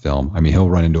power on film. I mean, he'll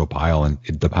run into a pile and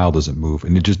the pile doesn't move.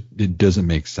 And it doesn't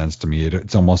make sense to me.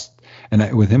 It's almost,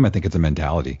 with him, I think it's a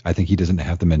mentality. I think he doesn't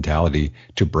have the mentality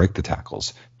to break the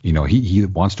tackles. He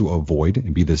wants to avoid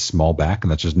and be this small back,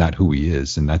 and that's just not who he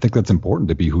is. And I think that's important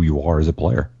to be who you are as a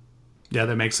player. Yeah,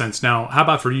 that makes sense. Now, how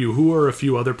about for you? Who are a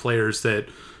few other players that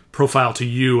profile to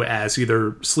you as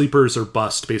either sleepers or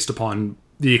bust based upon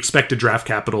the expected draft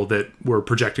capital that we're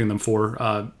projecting them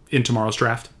for in tomorrow's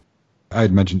draft? I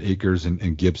had mentioned Akers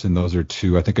and Gibson. Those are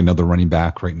two. I think another running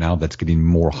back right now that's getting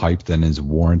more hype than is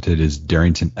warranted is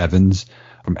Darrington Evans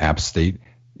from App State.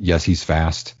 Yes, he's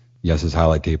fast. Yes, his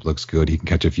highlight tape looks good. He can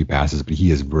catch a few passes, but he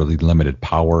has really limited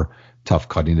power, tough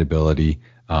cutting ability.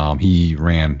 He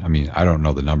ran, I don't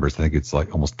know the numbers. I think it's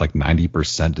almost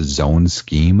 90% zone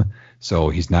scheme. So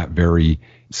he's not very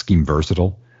scheme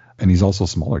versatile. And he's also a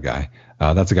smaller guy.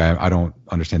 That's a guy I don't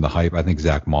understand the hype. I think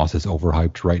Zach Moss is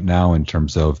overhyped right now in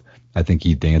terms of, I think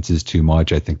he dances too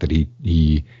much. I think that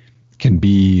he can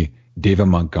be David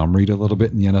Montgomery a little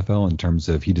bit in the NFL in terms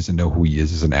of he doesn't know who he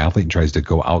is as an athlete and tries to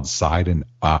go outside and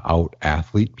out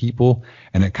athlete people.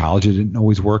 And at college, it didn't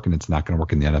always work, and it's not going to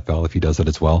work in the NFL if he does that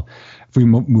as well. If we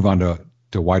move on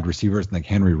to wide receivers, I think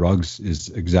Henry Ruggs is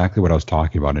exactly what I was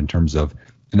talking about in terms of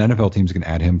an NFL team's going to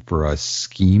add him for a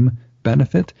scheme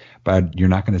benefit, but you're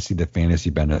not going to see the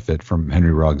fantasy benefit from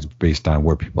Henry Ruggs based on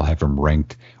where people have him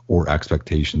ranked or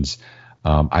expectations.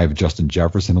 I have Justin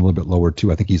Jefferson a little bit lower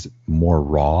too. I think he's more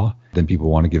raw than people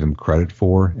want to give him credit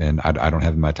for, and I don't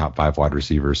have him in my top 5 wide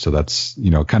receivers. So that's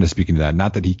kind of speaking to that.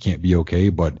 Not that he can't be okay,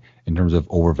 but in terms of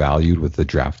overvalued with the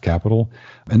draft capital.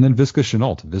 And then Visca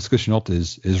Chenault. Visca Chenault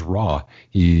is raw.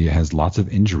 He has lots of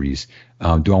injuries.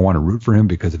 Do I want to root for him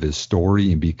because of his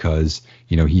story and because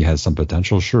he has some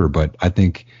potential? Sure, but I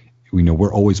think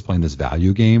we're always playing this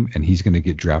value game, and he's going to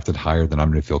get drafted higher than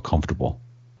I'm going to feel comfortable.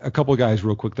 A couple of guys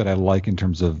real quick that I like in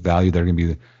terms of value that are going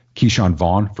to be Keyshawn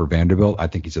Vaughn for Vanderbilt. I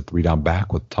think he's a 3-down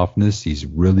back with toughness. He's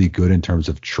really good in terms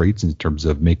of traits, in terms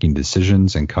of making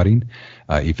decisions and cutting,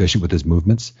 efficient with his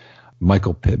movements.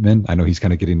 Michael Pittman, I know he's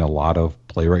kind of getting a lot of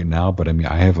play right now, but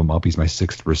I have him up. He's my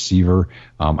 6th receiver.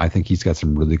 I think he's got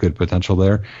some really good potential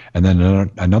there. And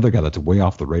then another guy that's way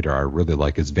off the radar I really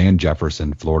like is Van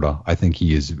Jefferson, Florida. I think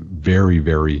he is very,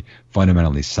 very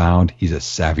fundamentally sound. He's a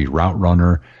savvy route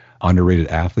runner. Underrated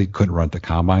athlete, couldn't run at the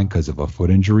combine because of a foot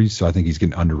injury. So I think he's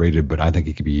getting underrated, but I think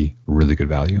he could be really good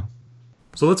value.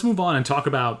 So let's move on and talk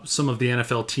about some of the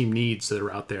NFL team needs that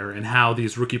are out there and how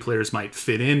these rookie players might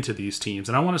fit into these teams.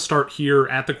 And I want to start here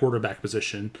at the quarterback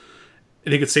position.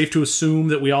 I think it's safe to assume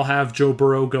that we all have Joe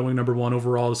Burrow going number 1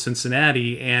 overall to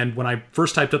Cincinnati. And when I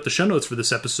first typed up the show notes for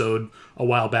this episode a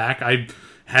while back, I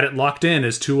had it locked in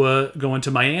as Tua going to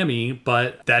Miami,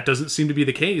 but that doesn't seem to be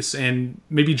the case. And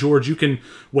maybe, George, you can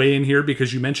weigh in here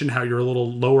because you mentioned how you're a little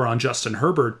lower on Justin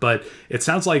Herbert, but it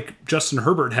sounds like Justin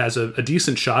Herbert has a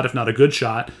decent shot, if not a good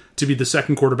shot, to be the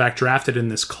 2nd quarterback drafted in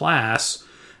this class.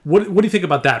 What do you think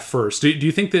about that first? Do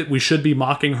you think that we should be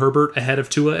mocking Herbert ahead of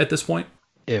Tua at this point?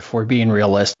 If we're being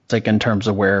realistic in terms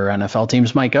of where NFL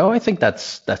teams might go, I think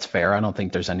that's fair. I don't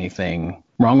think there's anything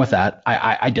wrong with that.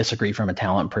 I disagree from a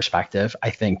talent perspective. I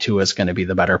think Tua is going to be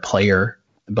the better player,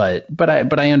 but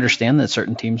I understand that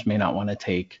certain teams may not want to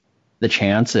take the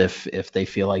chance if they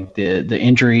feel like the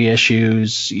injury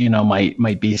issues,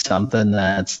 might be something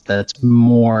that's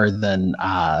more than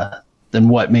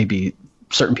what maybe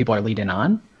certain people are leading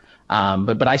on.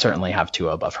 But I certainly have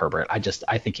Tua above Herbert. I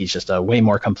think he's just a way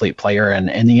more complete player,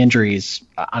 and the injuries,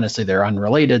 honestly, they're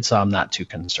unrelated, so I'm not too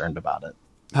concerned about it.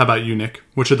 How about you, Nick?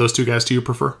 Which of those two guys do you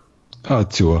prefer?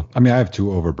 Tua. I mean, I have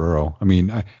Tua over Burrow. I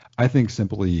mean, I think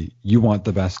simply you want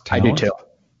the best talent. I do too.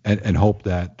 And hope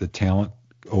that the talent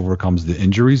overcomes the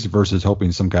injuries versus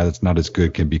hoping some guy that's not as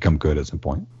good can become good at some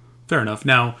point. Fair enough.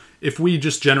 Now, if we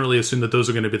just generally assume that those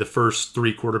are going to be the first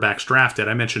three quarterbacks drafted,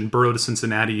 I mentioned Burrow to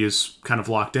Cincinnati is kind of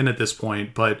locked in at this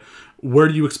point, but where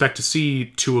do you expect to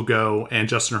see Tua go and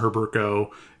Justin Herbert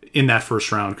go in that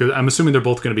first round? Because I'm assuming they're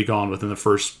both going to be gone within the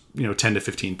first 10 to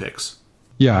 15 picks.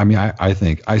 Yeah, I mean,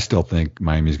 I still think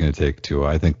Miami's going to take Tua.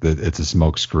 I think that it's a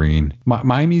smoke screen.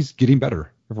 Miami's getting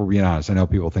better, if we're being honest. I know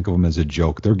people think of them as a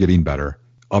joke. They're getting better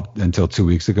up until 2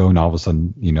 weeks ago, and all of a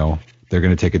sudden, they're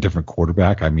going to take a different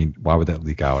quarterback. I mean, why would that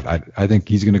leak out? I think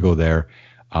he's going to go there.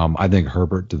 I think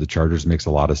Herbert to the Chargers makes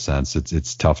a lot of sense.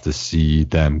 It's tough to see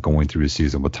them going through the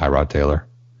season with Tyrod Taylor.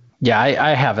 Yeah,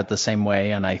 I have it the same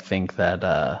way, and I think that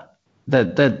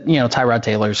Tyrod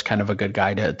Taylor's kind of a good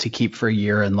guy to keep for a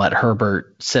year and let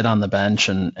Herbert sit on the bench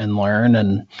and learn,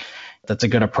 and that's a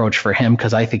good approach for him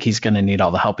because I think he's going to need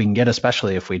all the help he can get,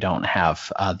 especially if we don't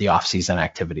have the offseason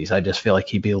activities. I just feel like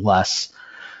he'd be less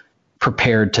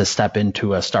prepared to step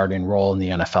into a starting role in the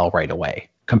NFL right away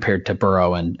compared to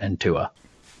Burrow and Tua.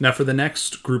 Now, for the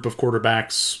next group of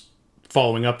quarterbacks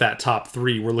following up that top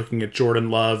three, we're looking at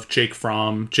Jordan Love, Jake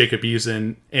Fromm, Jacob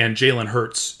Eason, and Jalen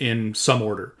Hurts in some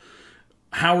order.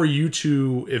 How are you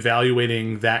two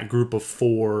evaluating that group of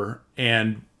four,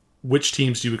 and which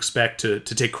teams do you expect to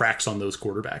take cracks on those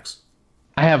quarterbacks?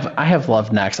 I have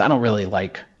Love next. I don't really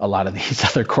like a lot of these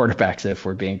other quarterbacks, if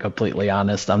we're being completely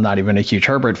honest. I'm not even a huge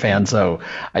Herbert fan, so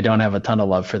I don't have a ton of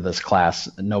love for this class,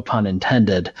 no pun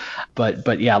intended.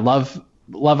 But yeah,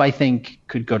 Love I think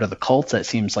could go to the Colts. That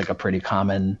seems like a pretty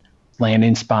common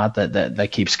landing spot that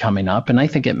keeps coming up, and I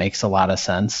think it makes a lot of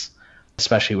sense,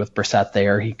 especially with Brissett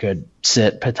there. He could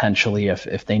sit potentially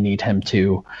if they need him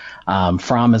to.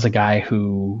 Fromm is a guy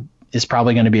who is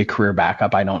probably going to be a career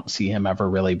backup. I don't see him ever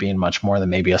really being much more than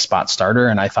maybe a spot starter.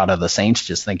 And I thought of the Saints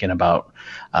just thinking about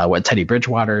what Teddy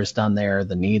Bridgewater has done there,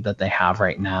 the need that they have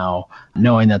right now,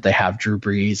 knowing that they have Drew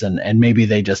Brees, and maybe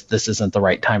this isn't the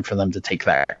right time for them to take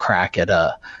that crack at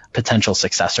a potential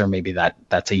successor. Maybe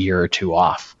that's a year or two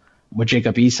off. With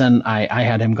Jacob Eason, I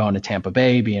had him going to Tampa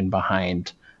Bay, being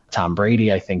behind Tom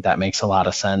Brady. I think that makes a lot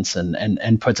of sense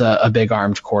and puts a big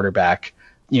armed quarterback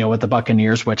with the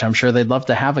Buccaneers, which I'm sure they'd love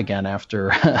to have again after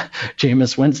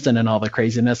Jameis Winston and all the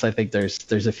craziness. I think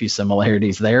there's a few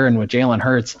similarities there. And with Jalen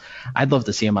Hurts, I'd love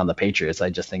to see him on the Patriots. I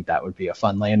just think that would be a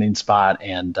fun landing spot.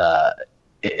 And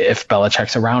if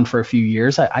Belichick's around for a few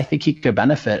years, I think he could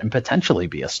benefit and potentially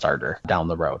be a starter down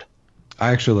the road.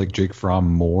 I actually like Jake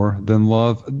Fromm more than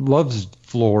Love. Love's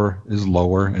floor is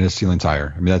lower and his ceiling's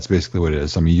higher. I mean, that's basically what it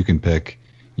is. I mean, you can pick,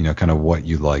 kind of what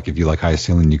you like. If you like high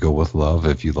ceiling, you go with Love.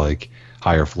 If you like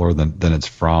higher floor, then it's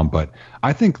Fromm. But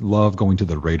I think Love going to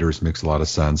the Raiders makes a lot of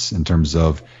sense in terms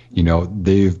of,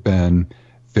 they've been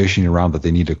fishing around that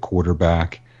they need a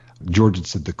quarterback. George had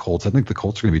said the Colts. I think the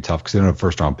Colts are going to be tough because they don't have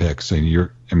first round picks. So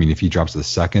if he drops to the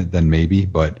second, then maybe.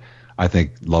 But I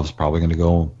think Love's probably going to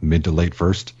go mid to late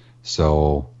first.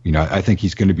 So, I think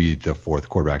he's going to be the fourth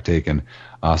quarterback taken.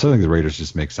 So I think the Raiders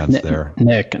just make sense there.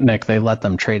 Nick, they let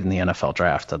them trade in the NFL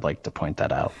draft. I'd like to point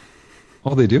that out.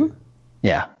 Oh, they do?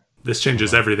 Yeah. This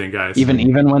changes everything, guys.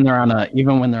 Even when they're on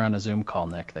a Zoom call,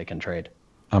 Nick, they can trade.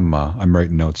 I'm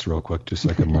writing notes real quick just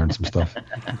so I can learn some stuff.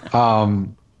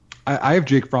 I have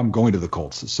Jake Fromm going to the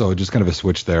Colts, so just kind of a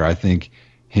switch there. I think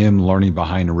him learning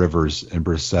behind Rivers and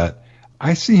Brissett,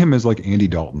 I see him as like Andy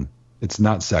Dalton. It's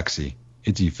not sexy.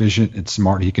 It's efficient. It's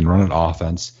smart. He can run an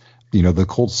offense. The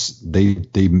Colts, they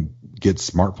get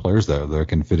smart players there that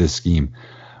can fit his scheme.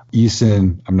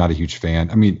 Eason, I'm not a huge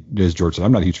fan. I mean, as George said,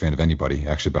 I'm not a huge fan of anybody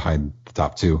actually behind the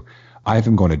top two. I have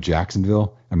him going to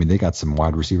Jacksonville. I mean, they got some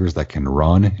wide receivers that can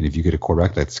run. And if you get a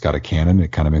quarterback that's got a cannon,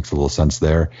 it kind of makes a little sense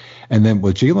there. And then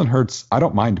with Jalen Hurts, I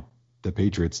don't mind the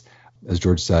Patriots. As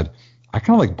George said, I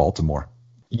kind of like Baltimore.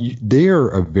 They are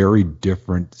a very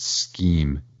different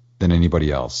scheme than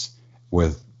anybody else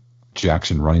with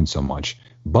Jackson running so much.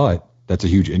 But that's a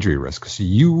huge injury risk. So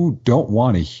you don't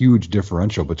want a huge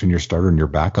differential between your starter and your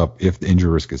backup if the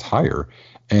injury risk is higher.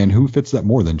 And who fits that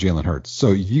more than Jalen Hurts?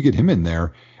 So if you get him in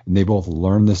there and they both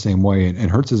learn the same way, and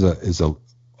Hurts is a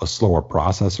slower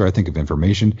processor, I think, of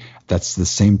information. That's the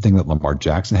same thing that Lamar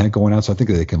Jackson had going on. So I think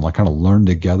they can kind of learn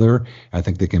together. I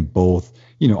think they can both,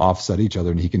 offset each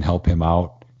other, and he can help him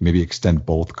out, maybe extend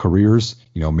both careers,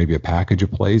 maybe a package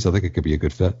of plays. I think it could be a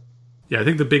good fit. Yeah, I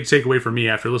think the big takeaway for me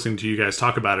after listening to you guys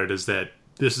talk about it is that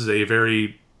this is a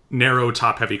very narrow,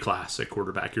 top-heavy class at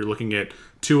quarterback. You're looking at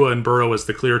Tua and Burrow as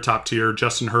the clear top tier.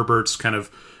 Justin Herbert's kind of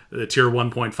the tier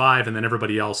 1.5, and then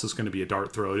everybody else is going to be a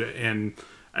dart throw. And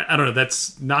I don't know,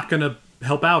 that's not going to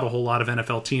help out a whole lot of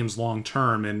NFL teams long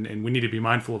term, and we need to be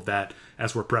mindful of that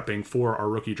as we're prepping for our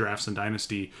rookie drafts and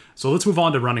dynasty. So let's move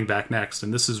on to running back next,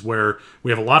 and this is where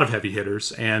we have a lot of heavy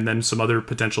hitters and then some other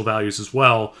potential values as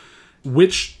well.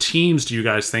 Which teams do you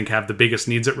guys think have the biggest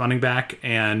needs at running back,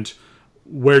 and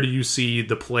where do you see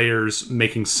the players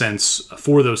making sense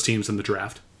for those teams in the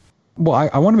draft? Well,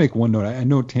 I want to make one note. I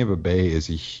know Tampa Bay is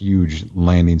a huge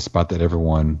landing spot that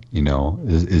everyone,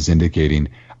 is indicating.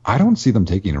 I don't see them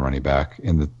taking a running back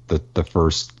in the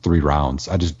first 3 rounds.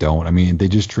 I just don't. I mean, they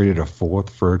just traded a 4th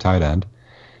for a tight end.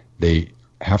 They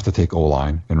have to take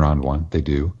O-line in round 1. They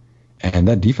do. And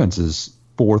that defense is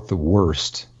 4th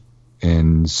worst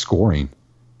in scoring,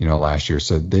 last year.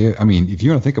 So if you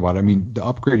want to think about it, the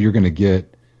upgrade you're going to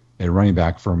get a running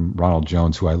back from Ronald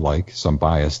Jones, who I like, so I'm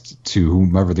biased, to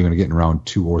whomever they're going to get in round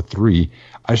 2 or 3.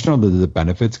 I just know that the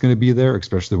benefit's going to be there,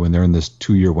 especially when they're in this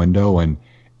 2-year window, and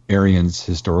Arians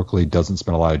historically doesn't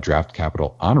spend a lot of draft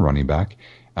capital on a running back.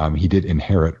 He did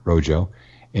inherit Rojo,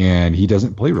 and he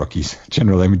doesn't play rookies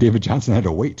generally. I mean, David Johnson had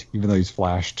to wait, even though he's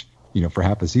flashed, for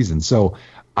half a season. So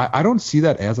I don't see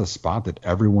that as a spot that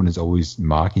everyone is always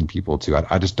mocking people to.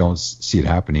 I just don't see it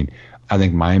happening. I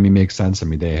think Miami makes sense. I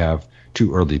mean, they have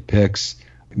 2 early picks.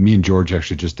 Me and George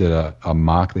actually just did a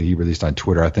mock that he released on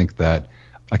Twitter. I think that,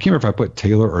 I can't remember if I put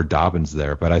Taylor or Dobbins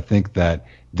there, but I think that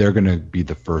they're going to be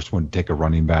the first one to take a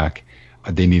running back.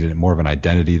 They needed more of an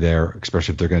identity there,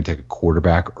 especially if they're going to take a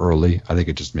quarterback early. I think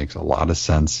it just makes a lot of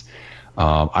sense.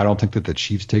 I don't think that the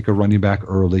Chiefs take a running back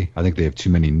early. I think they have too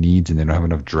many needs and they don't have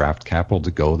enough draft capital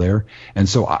to go there. And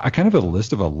so I kind of have a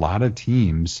list of a lot of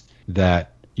teams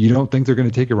that you don't think they're going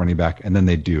to take a running back, and then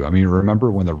they do. I mean,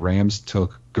 remember when the Rams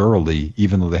took Gurley,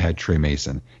 even though they had Trey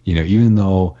Mason, even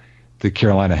though the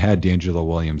Carolina had D'Angelo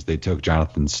Williams, they took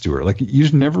Jonathan Stewart. Like, you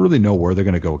just never really know where they're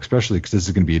going to go, especially because this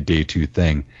is going to be a day 2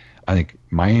 thing. I think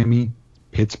Miami,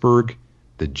 Pittsburgh,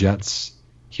 the Jets,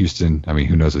 Houston. I mean,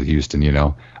 who knows with Houston,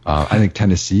 I think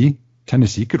Tennessee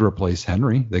could replace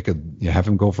Henry. They could have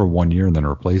him go for 1 year and then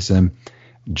replace him.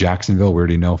 Jacksonville, we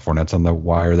already know Fournette's on the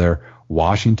wire there.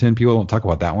 Washington, people don't talk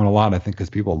about that one a lot, I think, because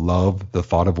people love the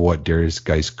thought of what Darius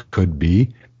Geis could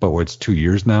be, but it's 2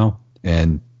 years now,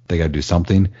 and they got to do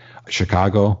something.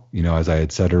 Chicago, as I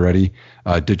had said already.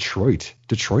 Detroit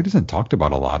isn't talked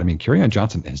about a lot. I mean, Kerryon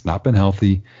Johnson has not been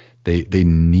healthy. They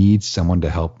need someone to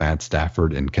help Matt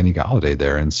Stafford and Kenny Golladay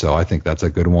there, and so I think that's a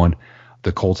good one.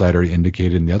 The Colts I had already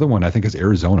indicated, and the other one I think is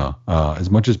Arizona. As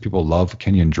much as people love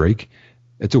Kenyon Drake,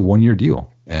 it's a 1-year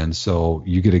deal. And so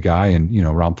you get a guy in,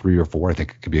 round 3 or 4, I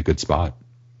think it could be a good spot.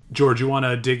 George, you want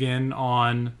to dig in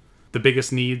on the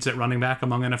biggest needs at running back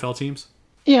among NFL teams?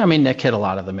 Yeah, I mean, Nick hit a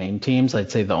lot of the main teams.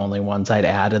 I'd say the only ones I'd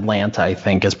add, Atlanta, I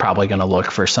think, is probably going to look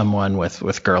for someone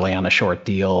with Gurley on a short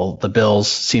deal. The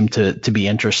Bills seem to be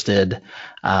interested.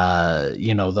 I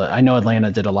know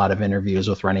Atlanta did a lot of interviews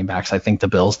with running backs. I think the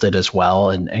Bills did as well,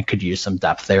 and could use some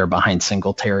depth there behind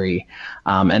Singletary.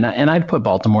 And I'd put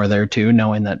Baltimore there too,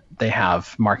 knowing that they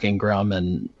have Mark Ingram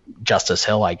and Justice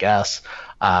Hill, I guess,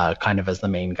 kind of as the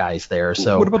main guys there.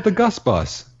 So what about the Gus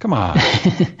bus? Come on.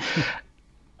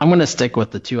 I'm going to stick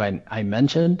with the 2 I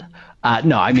mentioned.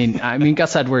 No, I mean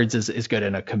Gus Edwards is good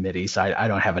in a committee, so I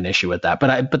don't have an issue with that.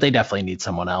 But they definitely need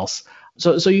someone else.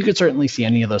 So you could certainly see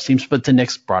any of those teams. But to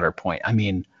Nick's broader point, I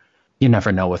mean, you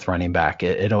never know with running back.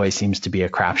 It always seems to be a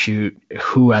crapshoot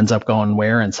who ends up going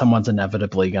where, and someone's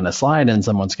inevitably going to slide and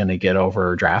someone's going to get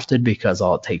overdrafted because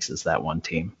all it takes is that one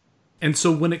team. And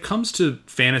so when it comes to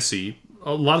fantasy,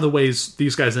 a lot of the ways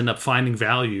these guys end up finding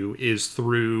value is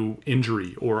through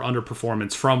injury or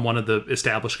underperformance from one of the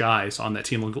established guys on that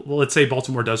team. Let's say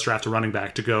Baltimore does draft a running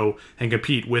back to go and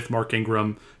compete with Mark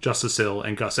Ingram, Justice Hill,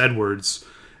 and Gus Edwards.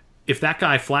 If that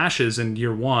guy flashes in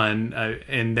year 1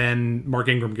 and then Mark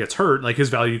Ingram gets hurt, like, his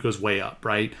value goes way up,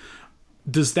 right?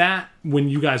 Does that, when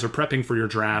you guys are prepping for your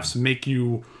drafts, make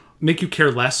you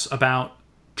care less about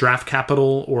draft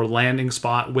capital or landing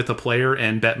spot with a player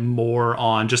and bet more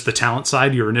on just the talent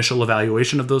side, your initial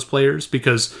evaluation of those players?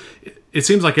 Because it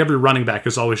seems like every running back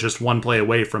is always just one play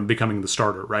away from becoming the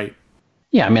starter, right?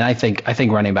 Yeah, I mean, I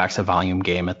think running back's a volume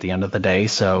game at the end of the day.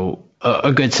 So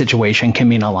a good situation can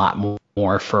mean a lot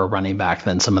more for a running back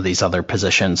than some of these other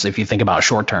positions, if you think about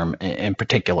short term in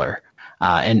particular.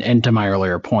 And to my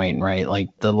earlier point, right, like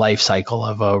the life cycle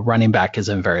of a running back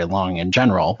isn't very long in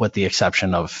general, with the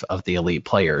exception of the elite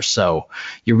players. So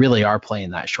you really are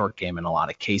playing that short game in a lot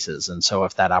of cases. And so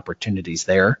if that opportunity's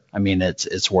there, I mean,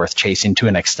 it's worth chasing to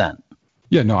an extent.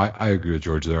 Yeah, no, I agree with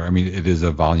George there. I mean, it is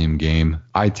a volume game.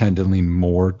 I tend to lean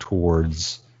more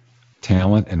towards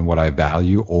talent and what I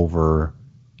value over,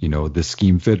 the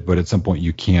scheme fit, but at some point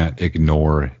you can't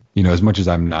ignore, as much as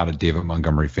I'm not a David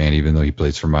Montgomery fan, even though he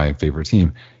plays for my favorite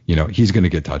team, he's going to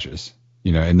get touches,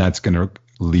 and that's going to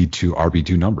lead to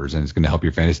RB2 numbers, and it's going to help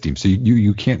your fantasy team. So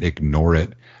you can't ignore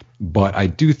it. But I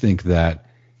do think that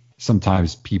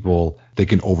sometimes they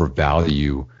can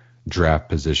overvalue draft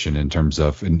position in terms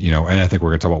of, and I think we're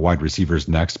going to talk about wide receivers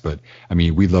next, but I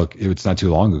mean, it's not too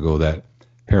long ago that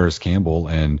Paris Campbell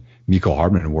and Mecole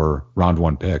Hardman were round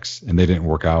 1 picks, and they didn't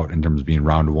work out in terms of being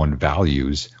round 1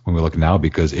 values when we look now,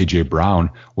 because AJ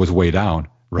Brown was way down,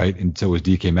 right? And so was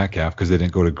DK Metcalf, because they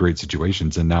didn't go to great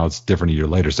situations, and now it's different a year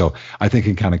later. So I think it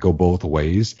can kind of go both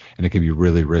ways, and it can be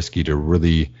really risky to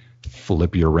really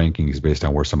flip your rankings based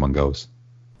on where someone goes.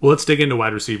 Well, let's dig into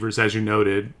wide receivers, as you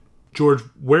noted. George,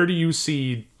 where do you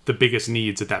see the biggest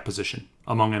needs at that position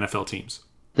among NFL teams?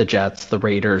 The Jets, the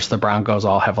Raiders, the Broncos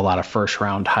all have a lot of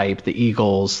first-round hype. The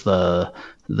Eagles, the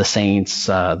Saints,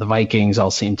 the Vikings all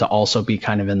seem to also be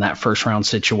kind of in that first-round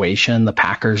situation. The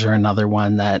Packers are another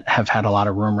one that have had a lot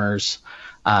of rumors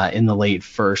in the late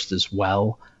first as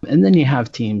well. And then you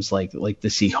have teams like the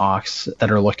Seahawks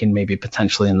that are looking maybe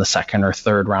potentially in the second or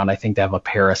third round. I think they have a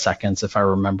pair of seconds, if I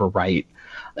remember right.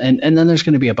 And then there's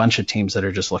going to be a bunch of teams that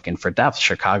are just looking for depth,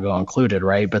 Chicago included,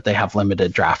 right? But they have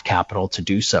limited draft capital to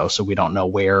do so. So we don't know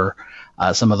where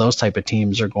some of those type of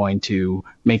teams are going to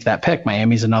make that pick.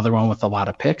 Miami's another one with a lot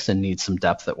of picks and needs some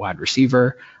depth at wide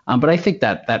receiver. But I think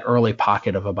that early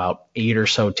pocket of about 8 or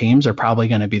so teams are probably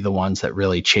going to be the ones that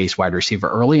really chase wide receiver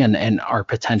early and are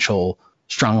potential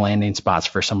strong landing spots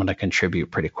for someone to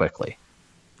contribute pretty quickly.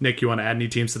 Nick, you want to add any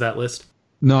teams to that list?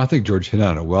 No, I think George hit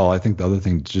on it well. I think the other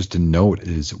thing just to note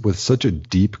is with such a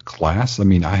deep class, I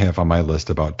mean, I have on my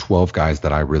list about 12 guys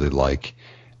that I really like,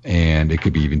 and it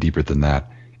could be even deeper than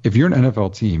that. If you're an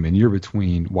NFL team and you're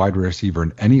between wide receiver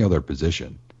and any other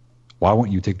position, why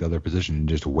won't you take the other position and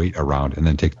just wait around and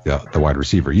then take the wide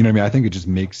receiver? You know what I mean? I think it just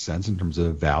makes sense in terms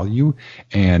of value,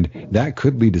 and that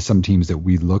could lead to some teams that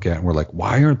we look at and we're like,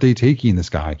 why aren't they taking this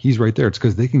guy? He's right there. It's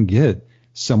because they can get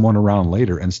someone around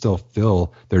later and still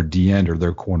fill their D end or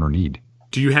their corner need.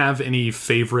 Do you have any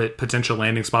favorite potential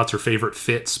landing spots or favorite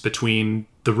fits between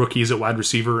the rookies at wide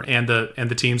receiver and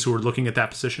the teams who are looking at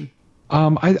that position?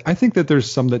 I think that there's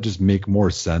some that just make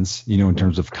more sense, in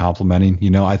terms of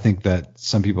complementing. I think that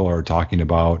some people are talking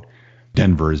about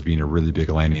Denver as being a really big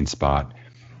landing spot.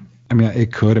 I mean,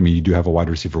 it could. I mean, you do have a wide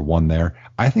receiver 1 there.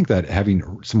 I think that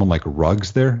having someone like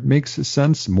Ruggs there makes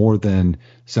sense more than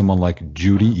someone like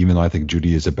Judy, even though I think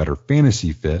Judy is a better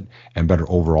fantasy fit and better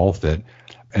overall fit.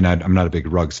 And I'm not a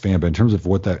big Ruggs fan, but in terms of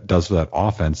what that does for that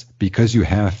offense, because you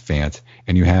have Fant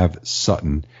and you have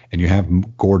Sutton and you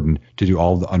have Gordon to do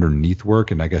all the underneath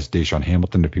work, and I guess Deshaun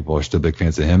Hamilton, if people are still big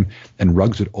fans of him, and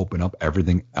Ruggs would open up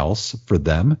everything else for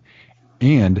them.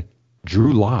 And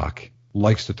Drew Lock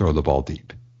likes to throw the ball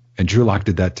deep. And Drew Lock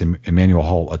did that to Emmanuel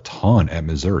Hall a ton at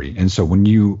Missouri. And so when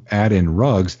you add in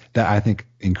Ruggs, that I think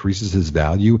increases his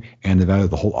value and the value of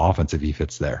the whole offense if he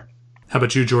fits there. How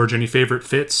about you, George? Any favorite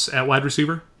fits at wide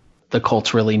receiver? The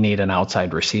Colts really need an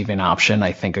outside receiving option.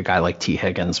 I think a guy like T.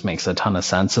 Higgins makes a ton of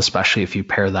sense, especially if you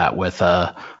pair that with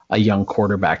a young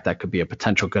quarterback. That could be a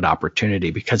potential good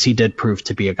opportunity because he did prove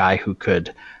to be a guy who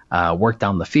could work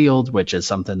down the field, which is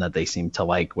something that they seem to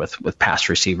like with past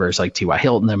receivers like T.Y.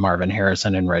 Hilton and Marvin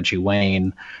Harrison and Reggie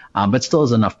Wayne, but still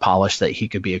has enough polish that he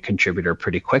could be a contributor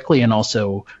pretty quickly and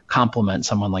also complement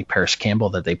someone like Paris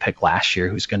Campbell that they picked last year,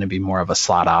 who's going to be more of a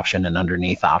slot option and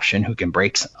underneath option who can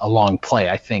break a long play.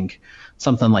 I think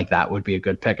something like that would be a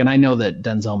good pick. And I know that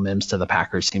Denzel Mims to the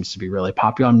Packers seems to be really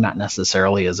popular. I'm not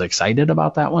necessarily as excited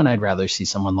about that one. I'd rather see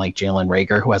someone like Jalen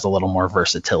Reagor, who has a little more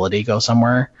versatility, go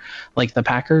somewhere like the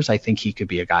Packers. I think he could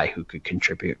be a guy who could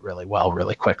contribute really well,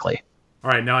 really quickly.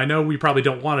 All right. Now, I know we probably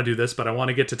don't want to do this, but I want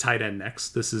to get to tight end next.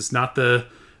 This is not the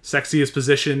sexiest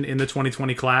position in the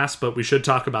 2020 class, but we should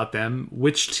talk about them.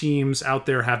 Which teams out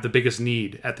there have the biggest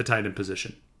need at the tight end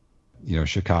position?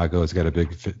 Chicago has got a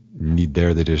big need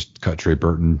there. They just cut Trey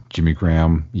Burton. Jimmy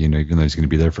Graham, even though he's going to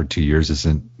be there for 2 years,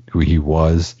 isn't who he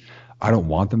was. I don't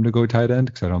want them to go tight end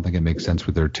because I don't think it makes sense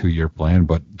with their 2-year plan,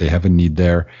 but they have a need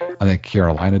there. I think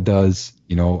Carolina does.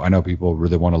 I know people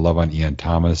really want to love on Ian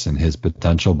Thomas and his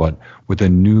potential, but with a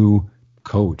new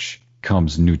coach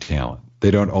comes new talent. They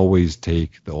don't always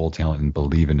take the old talent and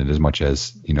believe in it as much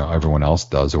as, everyone else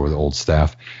does or the old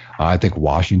staff. I think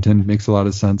Washington makes a lot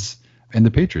of sense. And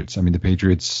the Patriots,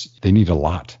 they need a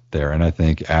lot there. And I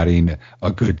think adding a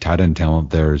good tight end talent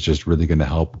there is just really going to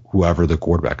help whoever the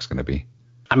quarterback's going to be.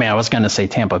 I was going to say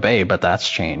Tampa Bay, but that's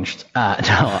changed. So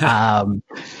I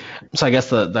guess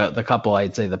the couple,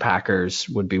 I'd say the Packers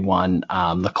would be one.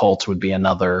 The Colts would be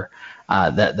another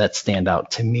that stand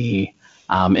out to me.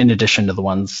 in addition to the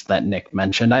ones that Nick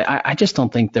mentioned. I just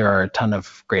don't think there are a ton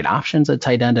of great options at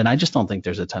tight end, and I just don't think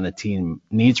there's a ton of team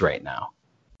needs right now.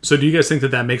 So do you guys think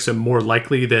that makes it more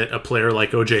likely that a player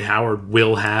like O.J. Howard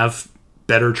will have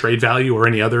better trade value, or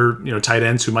any other tight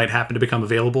ends who might happen to become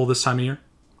available this time of year?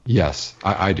 Yes,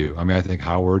 I do. I mean, I think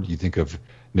Howard, you think of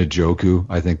Njoku,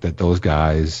 I think that those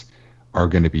guys are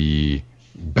going to be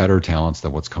better talents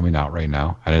than what's coming out right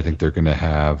now. And I think they're going to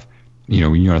have,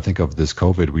 when you think of this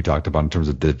COVID we talked about in terms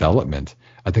of development,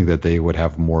 I think that they would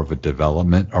have more of a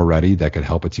development already that could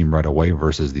help a team right away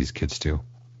versus these kids too.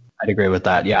 I'd agree with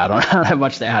that. Yeah, I don't have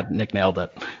much to add. Nick nailed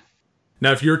it.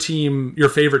 Now, if your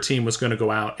favorite team was going to go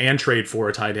out and trade for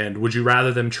a tight end, would you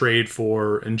rather them trade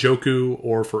for Njoku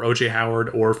or for O.J. Howard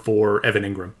or for Evan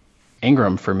Ingram?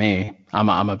 Ingram for me. I'm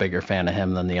a bigger fan of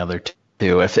him than the other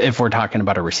two. If we're talking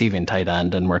about a receiving tight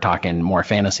end and we're talking more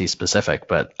fantasy specific,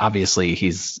 but obviously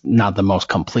he's not the most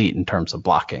complete in terms of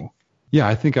blocking. Yeah,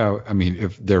 I think I mean,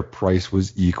 if their price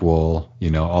was equal,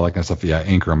 all that kind of stuff. Yeah,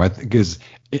 Ingram. I think because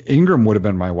Ingram would have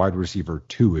been my wide receiver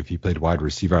too if he played wide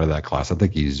receiver out of that class. I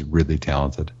think he's really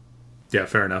talented. Yeah,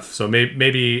 fair enough. So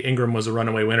maybe Ingram was a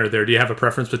runaway winner there. Do you have a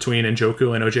preference between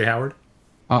Njoku and O.J. Howard?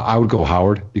 I would go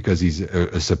Howard because he's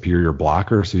a superior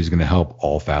blocker, so he's going to help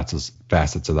all facets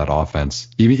of that offense.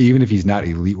 Even if he's not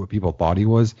elite, what people thought he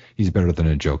was, he's better than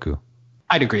Njoku.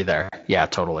 I'd agree there. Yeah,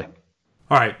 totally.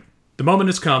 All right. The moment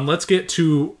has come. Let's get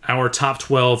to our top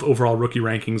 12 overall rookie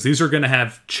rankings. These are going to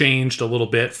have changed a little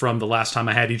bit from the last time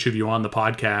I had each of you on the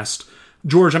podcast.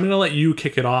 George, I'm going to let you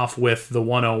kick it off with the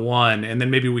 101, and then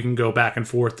maybe we can go back and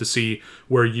forth to see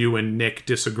where you and Nick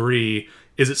disagree.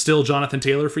 Is it still Jonathan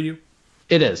Taylor for you?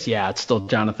 It is. Yeah, it's still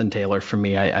Jonathan Taylor for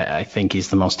me. I think he's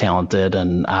the most talented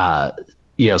and,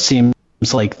 seems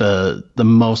like the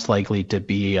most likely to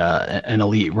be an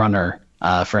elite runner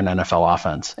for an NFL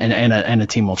offense, and a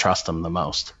team will trust him the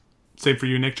most. Same for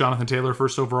you, Nick. Jonathan Taylor,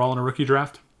 first overall in a rookie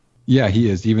draft? Yeah, he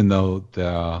is, even though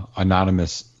the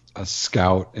anonymous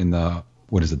scout in the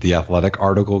Athletic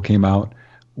article came out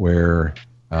where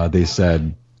they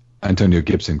said Antonio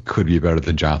Gibson could be better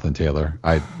than Jonathan Taylor.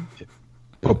 I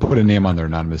put a name on their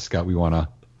anonymous scout. We want to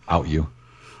out you.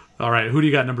 All right. Who do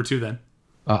you got number 2 then?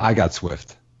 I got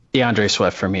Swift. DeAndre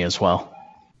Swift for me as well.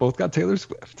 Both got Taylor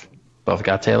Swift. Both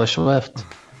got Taylor Swift.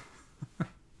 All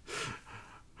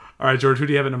right, George, who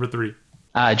do you have at number 3?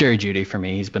 Jerry Jeudy for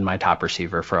me. He's been my top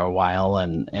receiver for a while,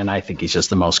 and I think he's just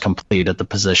the most complete at the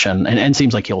position, and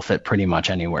seems like he'll fit pretty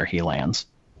much anywhere he lands.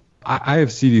 I have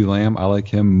CeeDee Lamb. I like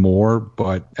him more,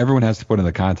 but everyone has to put in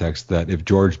the context that if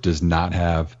George does not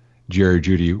have Jerry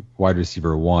Jeudy wide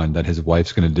receiver 1, that his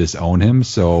wife's going to disown him.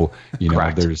 So,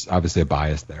 there's obviously a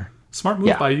bias there. Smart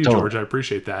move by you, totally. George. I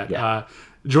appreciate that. Yeah.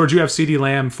 George, you have CeeDee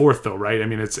Lamb 4th, though, right? I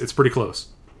mean, it's pretty close.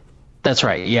 That's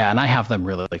right. Yeah, and I have them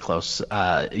really close,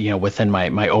 within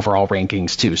my overall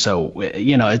rankings, too. So,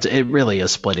 it really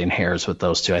is splitting hairs with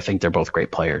those two. I think they're both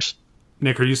great players.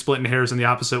 Nick, are you splitting hairs in the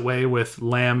opposite way with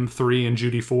Lamb 3 and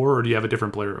Jeudy 4, or do you have a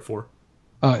different player at 4?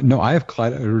 No, I have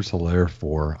Clyde Edwards-Helaire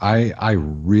 4. I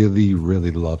really,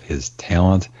 really love his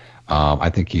talent.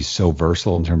 I think he's so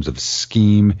versatile in terms of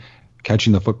scheme,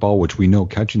 catching the football, which we know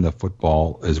catching the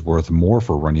football is worth more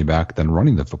for running back than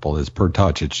running the football is per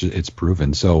touch. It's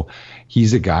proven. So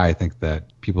he's a guy I think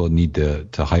that people need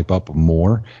to hype up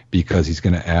more because he's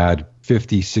going to add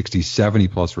 50, 60, 70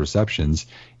 plus receptions,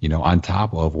 on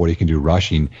top of what he can do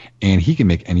rushing, and he can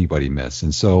make anybody miss.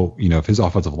 And so, if his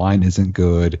offensive line isn't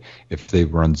good, if they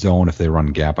run zone, if they run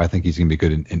gap, I think he's going to be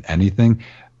good in anything,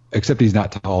 except he's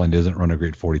not tall and doesn't run a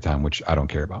great 40 time, which I don't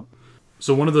care about.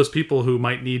 So one of those people who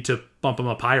might need to bump him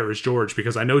up higher is George,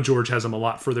 because I know George has him a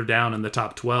lot further down in the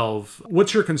top 12.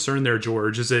 What's your concern there,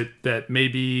 George? Is it that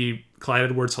maybe Clyde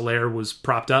Edwards-Helaire was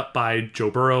propped up by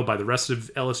Joe Burrow, by the rest of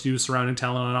LSU surrounding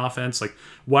talent on offense? Like,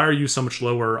 why are you so much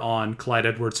lower on Clyde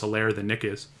Edwards-Helaire than Nick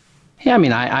is? Yeah, I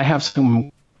mean, I have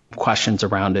some questions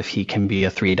around if he can be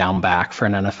a 3-down back for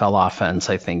an NFL offense.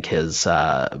 I think his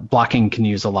blocking can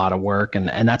use a lot of work,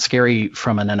 and that's scary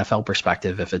from an NFL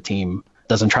perspective. If a team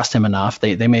doesn't trust him enough,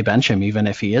 they may bench him even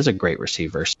if he is a great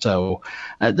receiver. So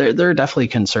there are definitely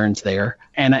concerns there.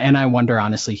 And I wonder,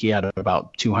 honestly, he had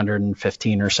about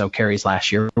 215 or so carries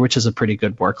last year, which is a pretty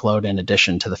good workload in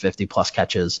addition to the 50 plus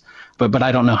catches. But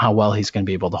I don't know how well he's going to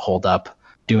be able to hold up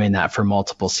doing that for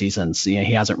multiple seasons. He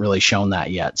hasn't really shown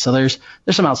that yet. So there's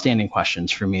some outstanding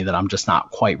questions for me that I'm just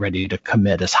not quite ready to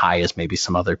commit as high as maybe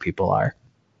some other people are.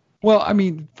 Well, I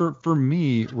mean, for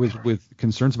me, with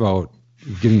concerns about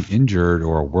getting injured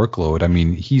or a workload, I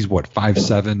mean, he's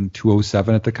 5'7",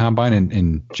 207 at the combine,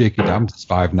 and J.K. Dobbins is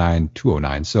 5'9",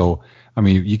 209. So, I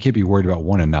mean, you can't be worried about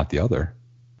one and not the other.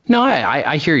 No,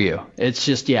 I hear you. It's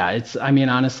just, I mean,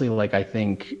 honestly, like, I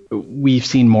think we've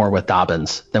seen more with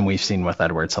Dobbins than we've seen with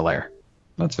Edwards-Helaire.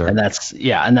 That's fair. And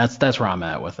that's where I'm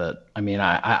at with it. I mean,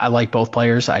 I like both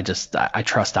players. I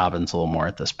trust Dobbins a little more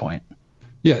at this point.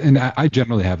 Yeah, and I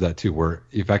generally have that too, where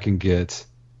if I can get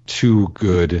two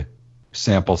good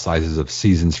sample sizes of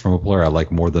seasons from a player I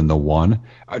like more than the one,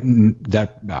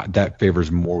 that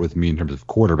favors more with me in terms of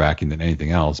quarterbacking than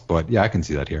anything else. But yeah, I can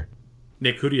see that here.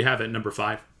 Nick, who do you have at number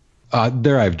 5?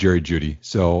 There I have Jerry Jeudy.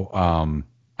 So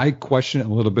I question a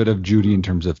little bit of Jeudy in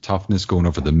terms of toughness going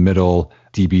over the middle,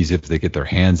 DBs if they get their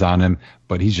hands on him,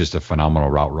 but he's just a phenomenal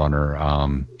route runner.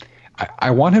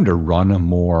 I want him to run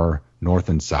more north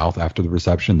and south after the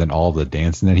reception than all the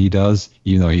dancing that he does,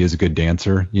 even though he is a good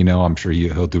dancer. I'm sure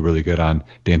he'll do really good on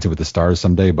Dancing with the Stars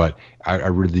someday, but I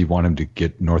really want him to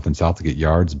get north and south to get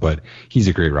yards. But he's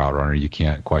a great route runner. You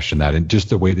can't question that. And just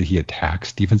the way that he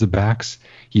attacks defensive backs,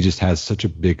 he just has such a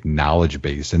big knowledge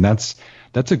base. And that's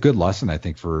a good lesson, I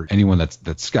think, for anyone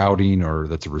that's scouting or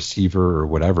that's a receiver or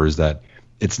whatever, is that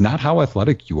it's not how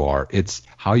athletic you are. It's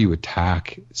how you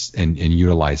attack and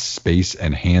utilize space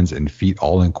and hands and feet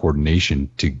all in coordination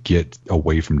to get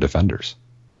away from defenders.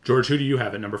 George, who do you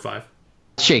have at number 5?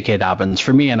 J.K. Dobbins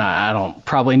for me, and I don't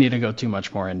probably need to go too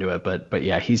much more into it, but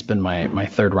yeah, he's been my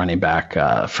third running back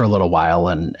for a little while,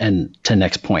 and to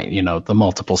Nick's point, the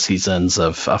multiple seasons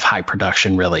of high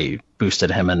production really boosted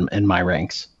him in my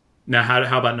ranks. Now,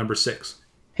 how about number 6?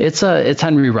 It's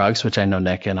Henry Ruggs, which I know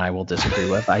Nick and I will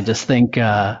disagree with. I just think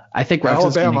Ruggs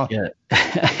is going to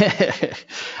get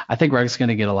I think Ruggs is going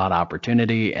to get a lot of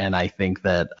opportunity, and I think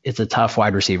that it's a tough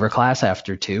wide receiver class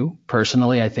after 2.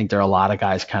 Personally, I think there are a lot of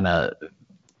guys kind of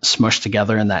smushed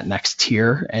together in that next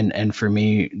tier, and for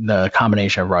me, the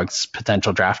combination of Ruggs'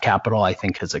 potential draft capital, I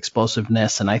think his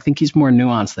explosiveness, and I think he's more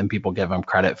nuanced than people give him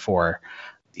credit for.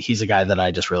 He's a guy that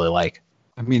I just really like.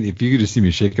 I mean, if you could just see me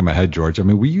shaking my head, George, I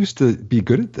mean, we used to be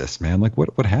good at this, man. Like,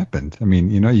 what happened? I mean,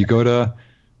 you go to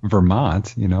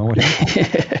Vermont, what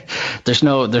happened? There's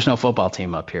no football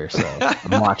team up here, so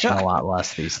I'm watching a lot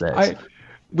less these days.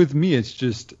 With me, it's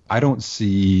just I don't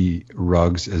see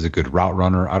Ruggs as a good route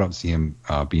runner. I don't see him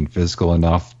being physical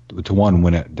enough to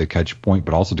win at the catch point,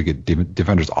 but also to get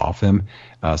defenders off him.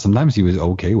 Sometimes he was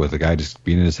okay with a guy just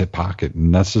being in his hip pocket,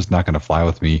 and that's just not going to fly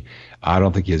with me. I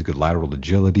don't think he has good lateral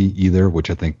agility either, which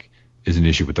I think is an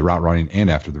issue with the route running and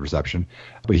after the reception.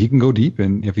 But he can go deep,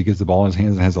 and if he gets the ball in his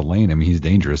hands and has a lane, I mean, he's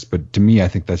dangerous. But to me, I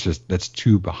think that's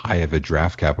too high of a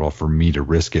draft capital for me to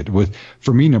risk it.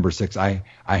 For me, number 6, I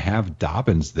have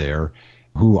Dobbins there,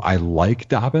 who I like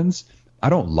Dobbins. I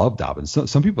don't love Dobbins.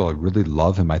 Some people really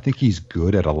love him. I think he's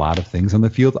good at a lot of things on the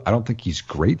field. I don't think he's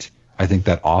great. I think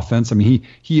that offense, I mean,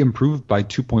 he improved by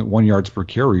 2.1 yards per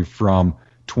carry from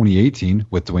 2018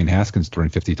 with Dwayne Haskins throwing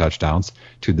 50 touchdowns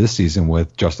to this season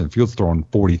with Justin Fields throwing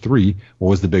 43. What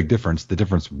was the big difference? The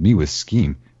difference with me was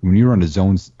scheme. When you run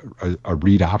a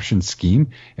read option scheme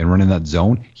and run in that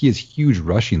zone, he has huge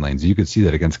rushing lanes. You could see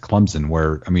that against Clemson,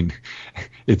 where, I mean,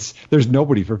 there's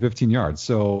nobody for 15 yards.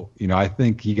 So, I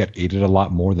think he got aided a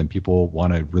lot more than people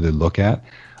want to really look at.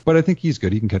 But I think he's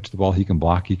good. He can catch the ball. He can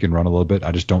block. He can run a little bit.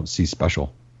 I just don't see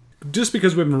special. Just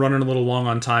because we've been running a little long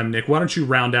on time, Nick, why don't you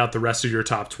round out the rest of your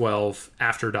top 12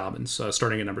 after Dobbins,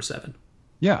 starting at number 7?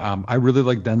 Yeah, I really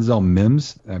like Denzel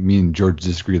Mims. Me and George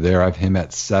disagree there. I have him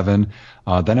at 7.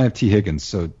 Then I have T. Higgins.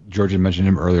 So George had mentioned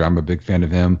him earlier. I'm a big fan of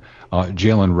him.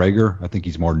 Jalen Reagor, I think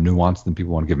he's more nuanced than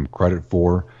people want to give him credit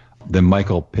for. Then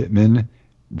Michael Pittman,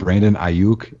 Brandon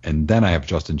Ayuk, and then I have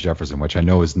Justin Jefferson, which I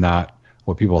know is not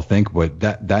what people think, but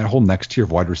that whole next tier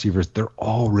of wide receivers, they're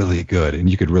all really good, and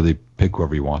you could really pick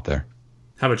whoever you want there.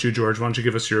 How about you, George? Why don't you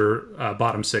give us your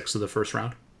bottom 6 of the first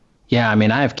round? Yeah, I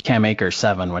mean, I have Cam Akers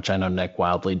 7, which I know Nick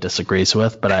wildly disagrees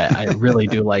with, but I really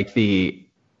do like the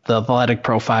athletic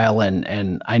profile,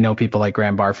 and I know people like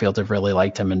Graham Barfield have really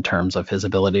liked him in terms of his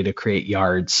ability to create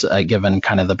yards, given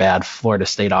kind of the bad Florida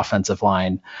State offensive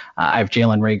line. I have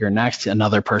Jalen Reagor next,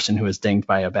 another person who is dinged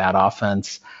by a bad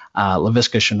offense.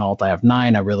 Laviska Shenault, I have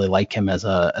 9. I really like him as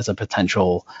a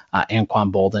potential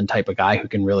Anquan Bolden type of guy who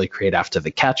can really create after the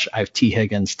catch. I have T.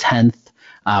 Higgins 10th.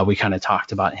 We kind of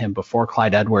talked about him before.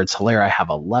 Clyde Edwards-Helaire, I have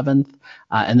 11th.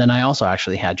 And then I also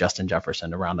actually had Justin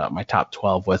Jefferson to round out my top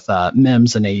 12 with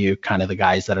Mims and Ayuk, kind of the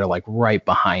guys that are like right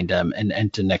behind him.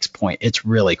 And to Nick's point, it's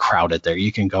really crowded there.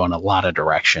 You can go in a lot of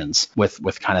directions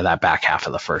with kind of that back half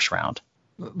of the first round.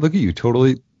 Look at you,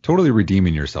 totally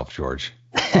redeeming yourself, George.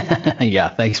 Yeah,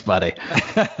 thanks, buddy.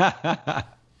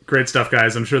 Great stuff,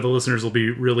 guys. I'm sure the listeners will be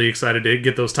really excited to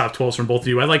get those top 12s from both of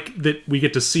you. I like that we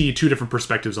get to see 2 different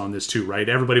perspectives on this too, right?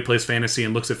 Everybody plays fantasy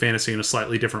and looks at fantasy in a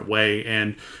slightly different way,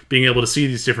 and being able to see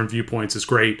these different viewpoints is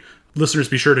great. listeners,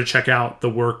 be sure to check out the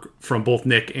work from both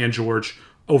Nick and George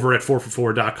over at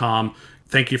 4for4.com.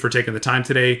 Thank you for taking the time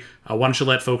today. Why don't you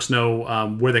let folks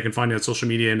know where they can find you on social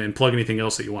media and plug anything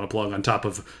else that you want to plug on top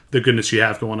of the goodness you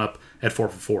have going up at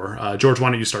 4for4. George, why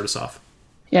don't you start us off?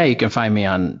 Yeah, you can find me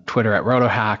on Twitter at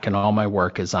RotoHack, and all my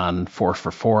work is on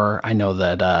 4for4. I know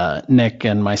that Nick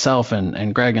and myself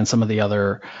and Greg and some of the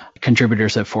other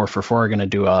contributors at 4for4 are going to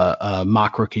do a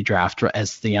mock rookie draft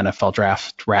as the NFL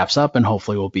draft wraps up, and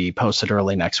hopefully will be posted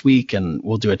early next week. And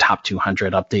we'll do a top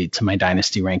 200 update to my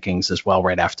dynasty rankings as well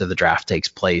right after the draft takes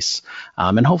place.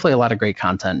 And hopefully a lot of great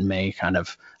content in May, kind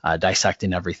of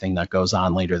dissecting everything that goes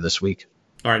on later this week.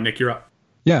 All right, Nick, you're up.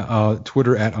 Yeah,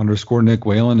 Twitter at _ Nick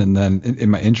Whalen. And then in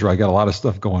my intro, I got a lot of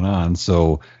stuff going on.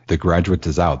 So The Graduate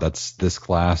is out. That's this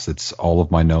class. It's all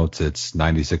of my notes. It's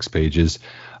 96 pages.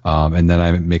 And then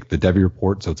I make the Devy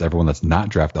report. So it's everyone that's not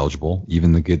draft eligible,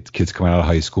 even the kids coming out of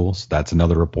high school. So that's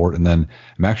another report. And then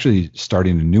I'm actually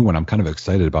starting a new one I'm kind of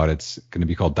excited about. It's going to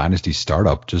be called Dynasty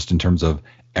Startup, just in terms of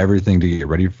everything to get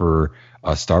ready for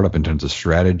a startup in terms of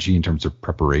strategy, in terms of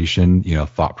preparation,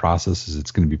 thought processes. It's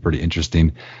going to be pretty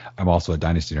interesting. I'm also a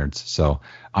Dynasty Nerds. So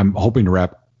I'm hoping to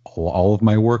wrap all of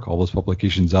my work, all those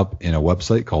publications up in a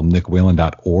website called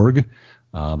nickwhalen.org.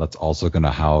 That's also going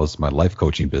to house my life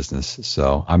coaching business.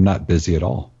 So I'm not busy at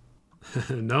all.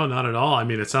 No, not at all. I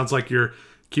mean, it sounds like you're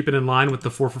keeping in line with the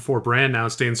 4for4 brand now,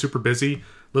 staying super busy.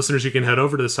 Listeners, you can head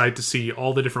over to the site to see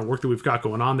all the different work that we've got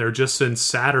going on there. Just since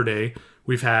Saturday,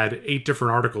 we've had 8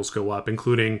 different articles go up,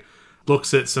 including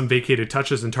looks at some vacated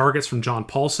touches and targets from John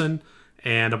Paulson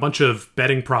and a bunch of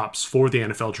betting props for the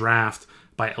NFL draft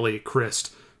by Elliot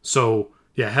Christ. So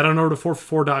yeah, head on over to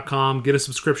 4for4.com, get a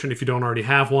subscription if you don't already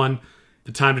have one.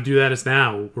 The time to do that is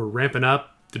now. We're ramping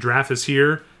up. The draft is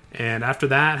here. And after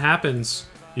that happens,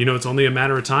 it's only a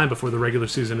matter of time before the regular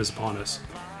season is upon us.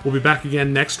 We'll be back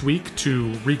again next week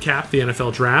to recap the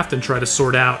NFL draft and try to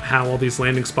sort out how all these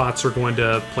landing spots are going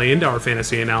to play into our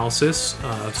fantasy analysis.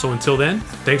 So until then,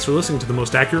 thanks for listening to the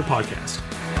most accurate podcast.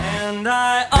 And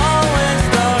I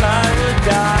always thought I would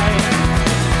die.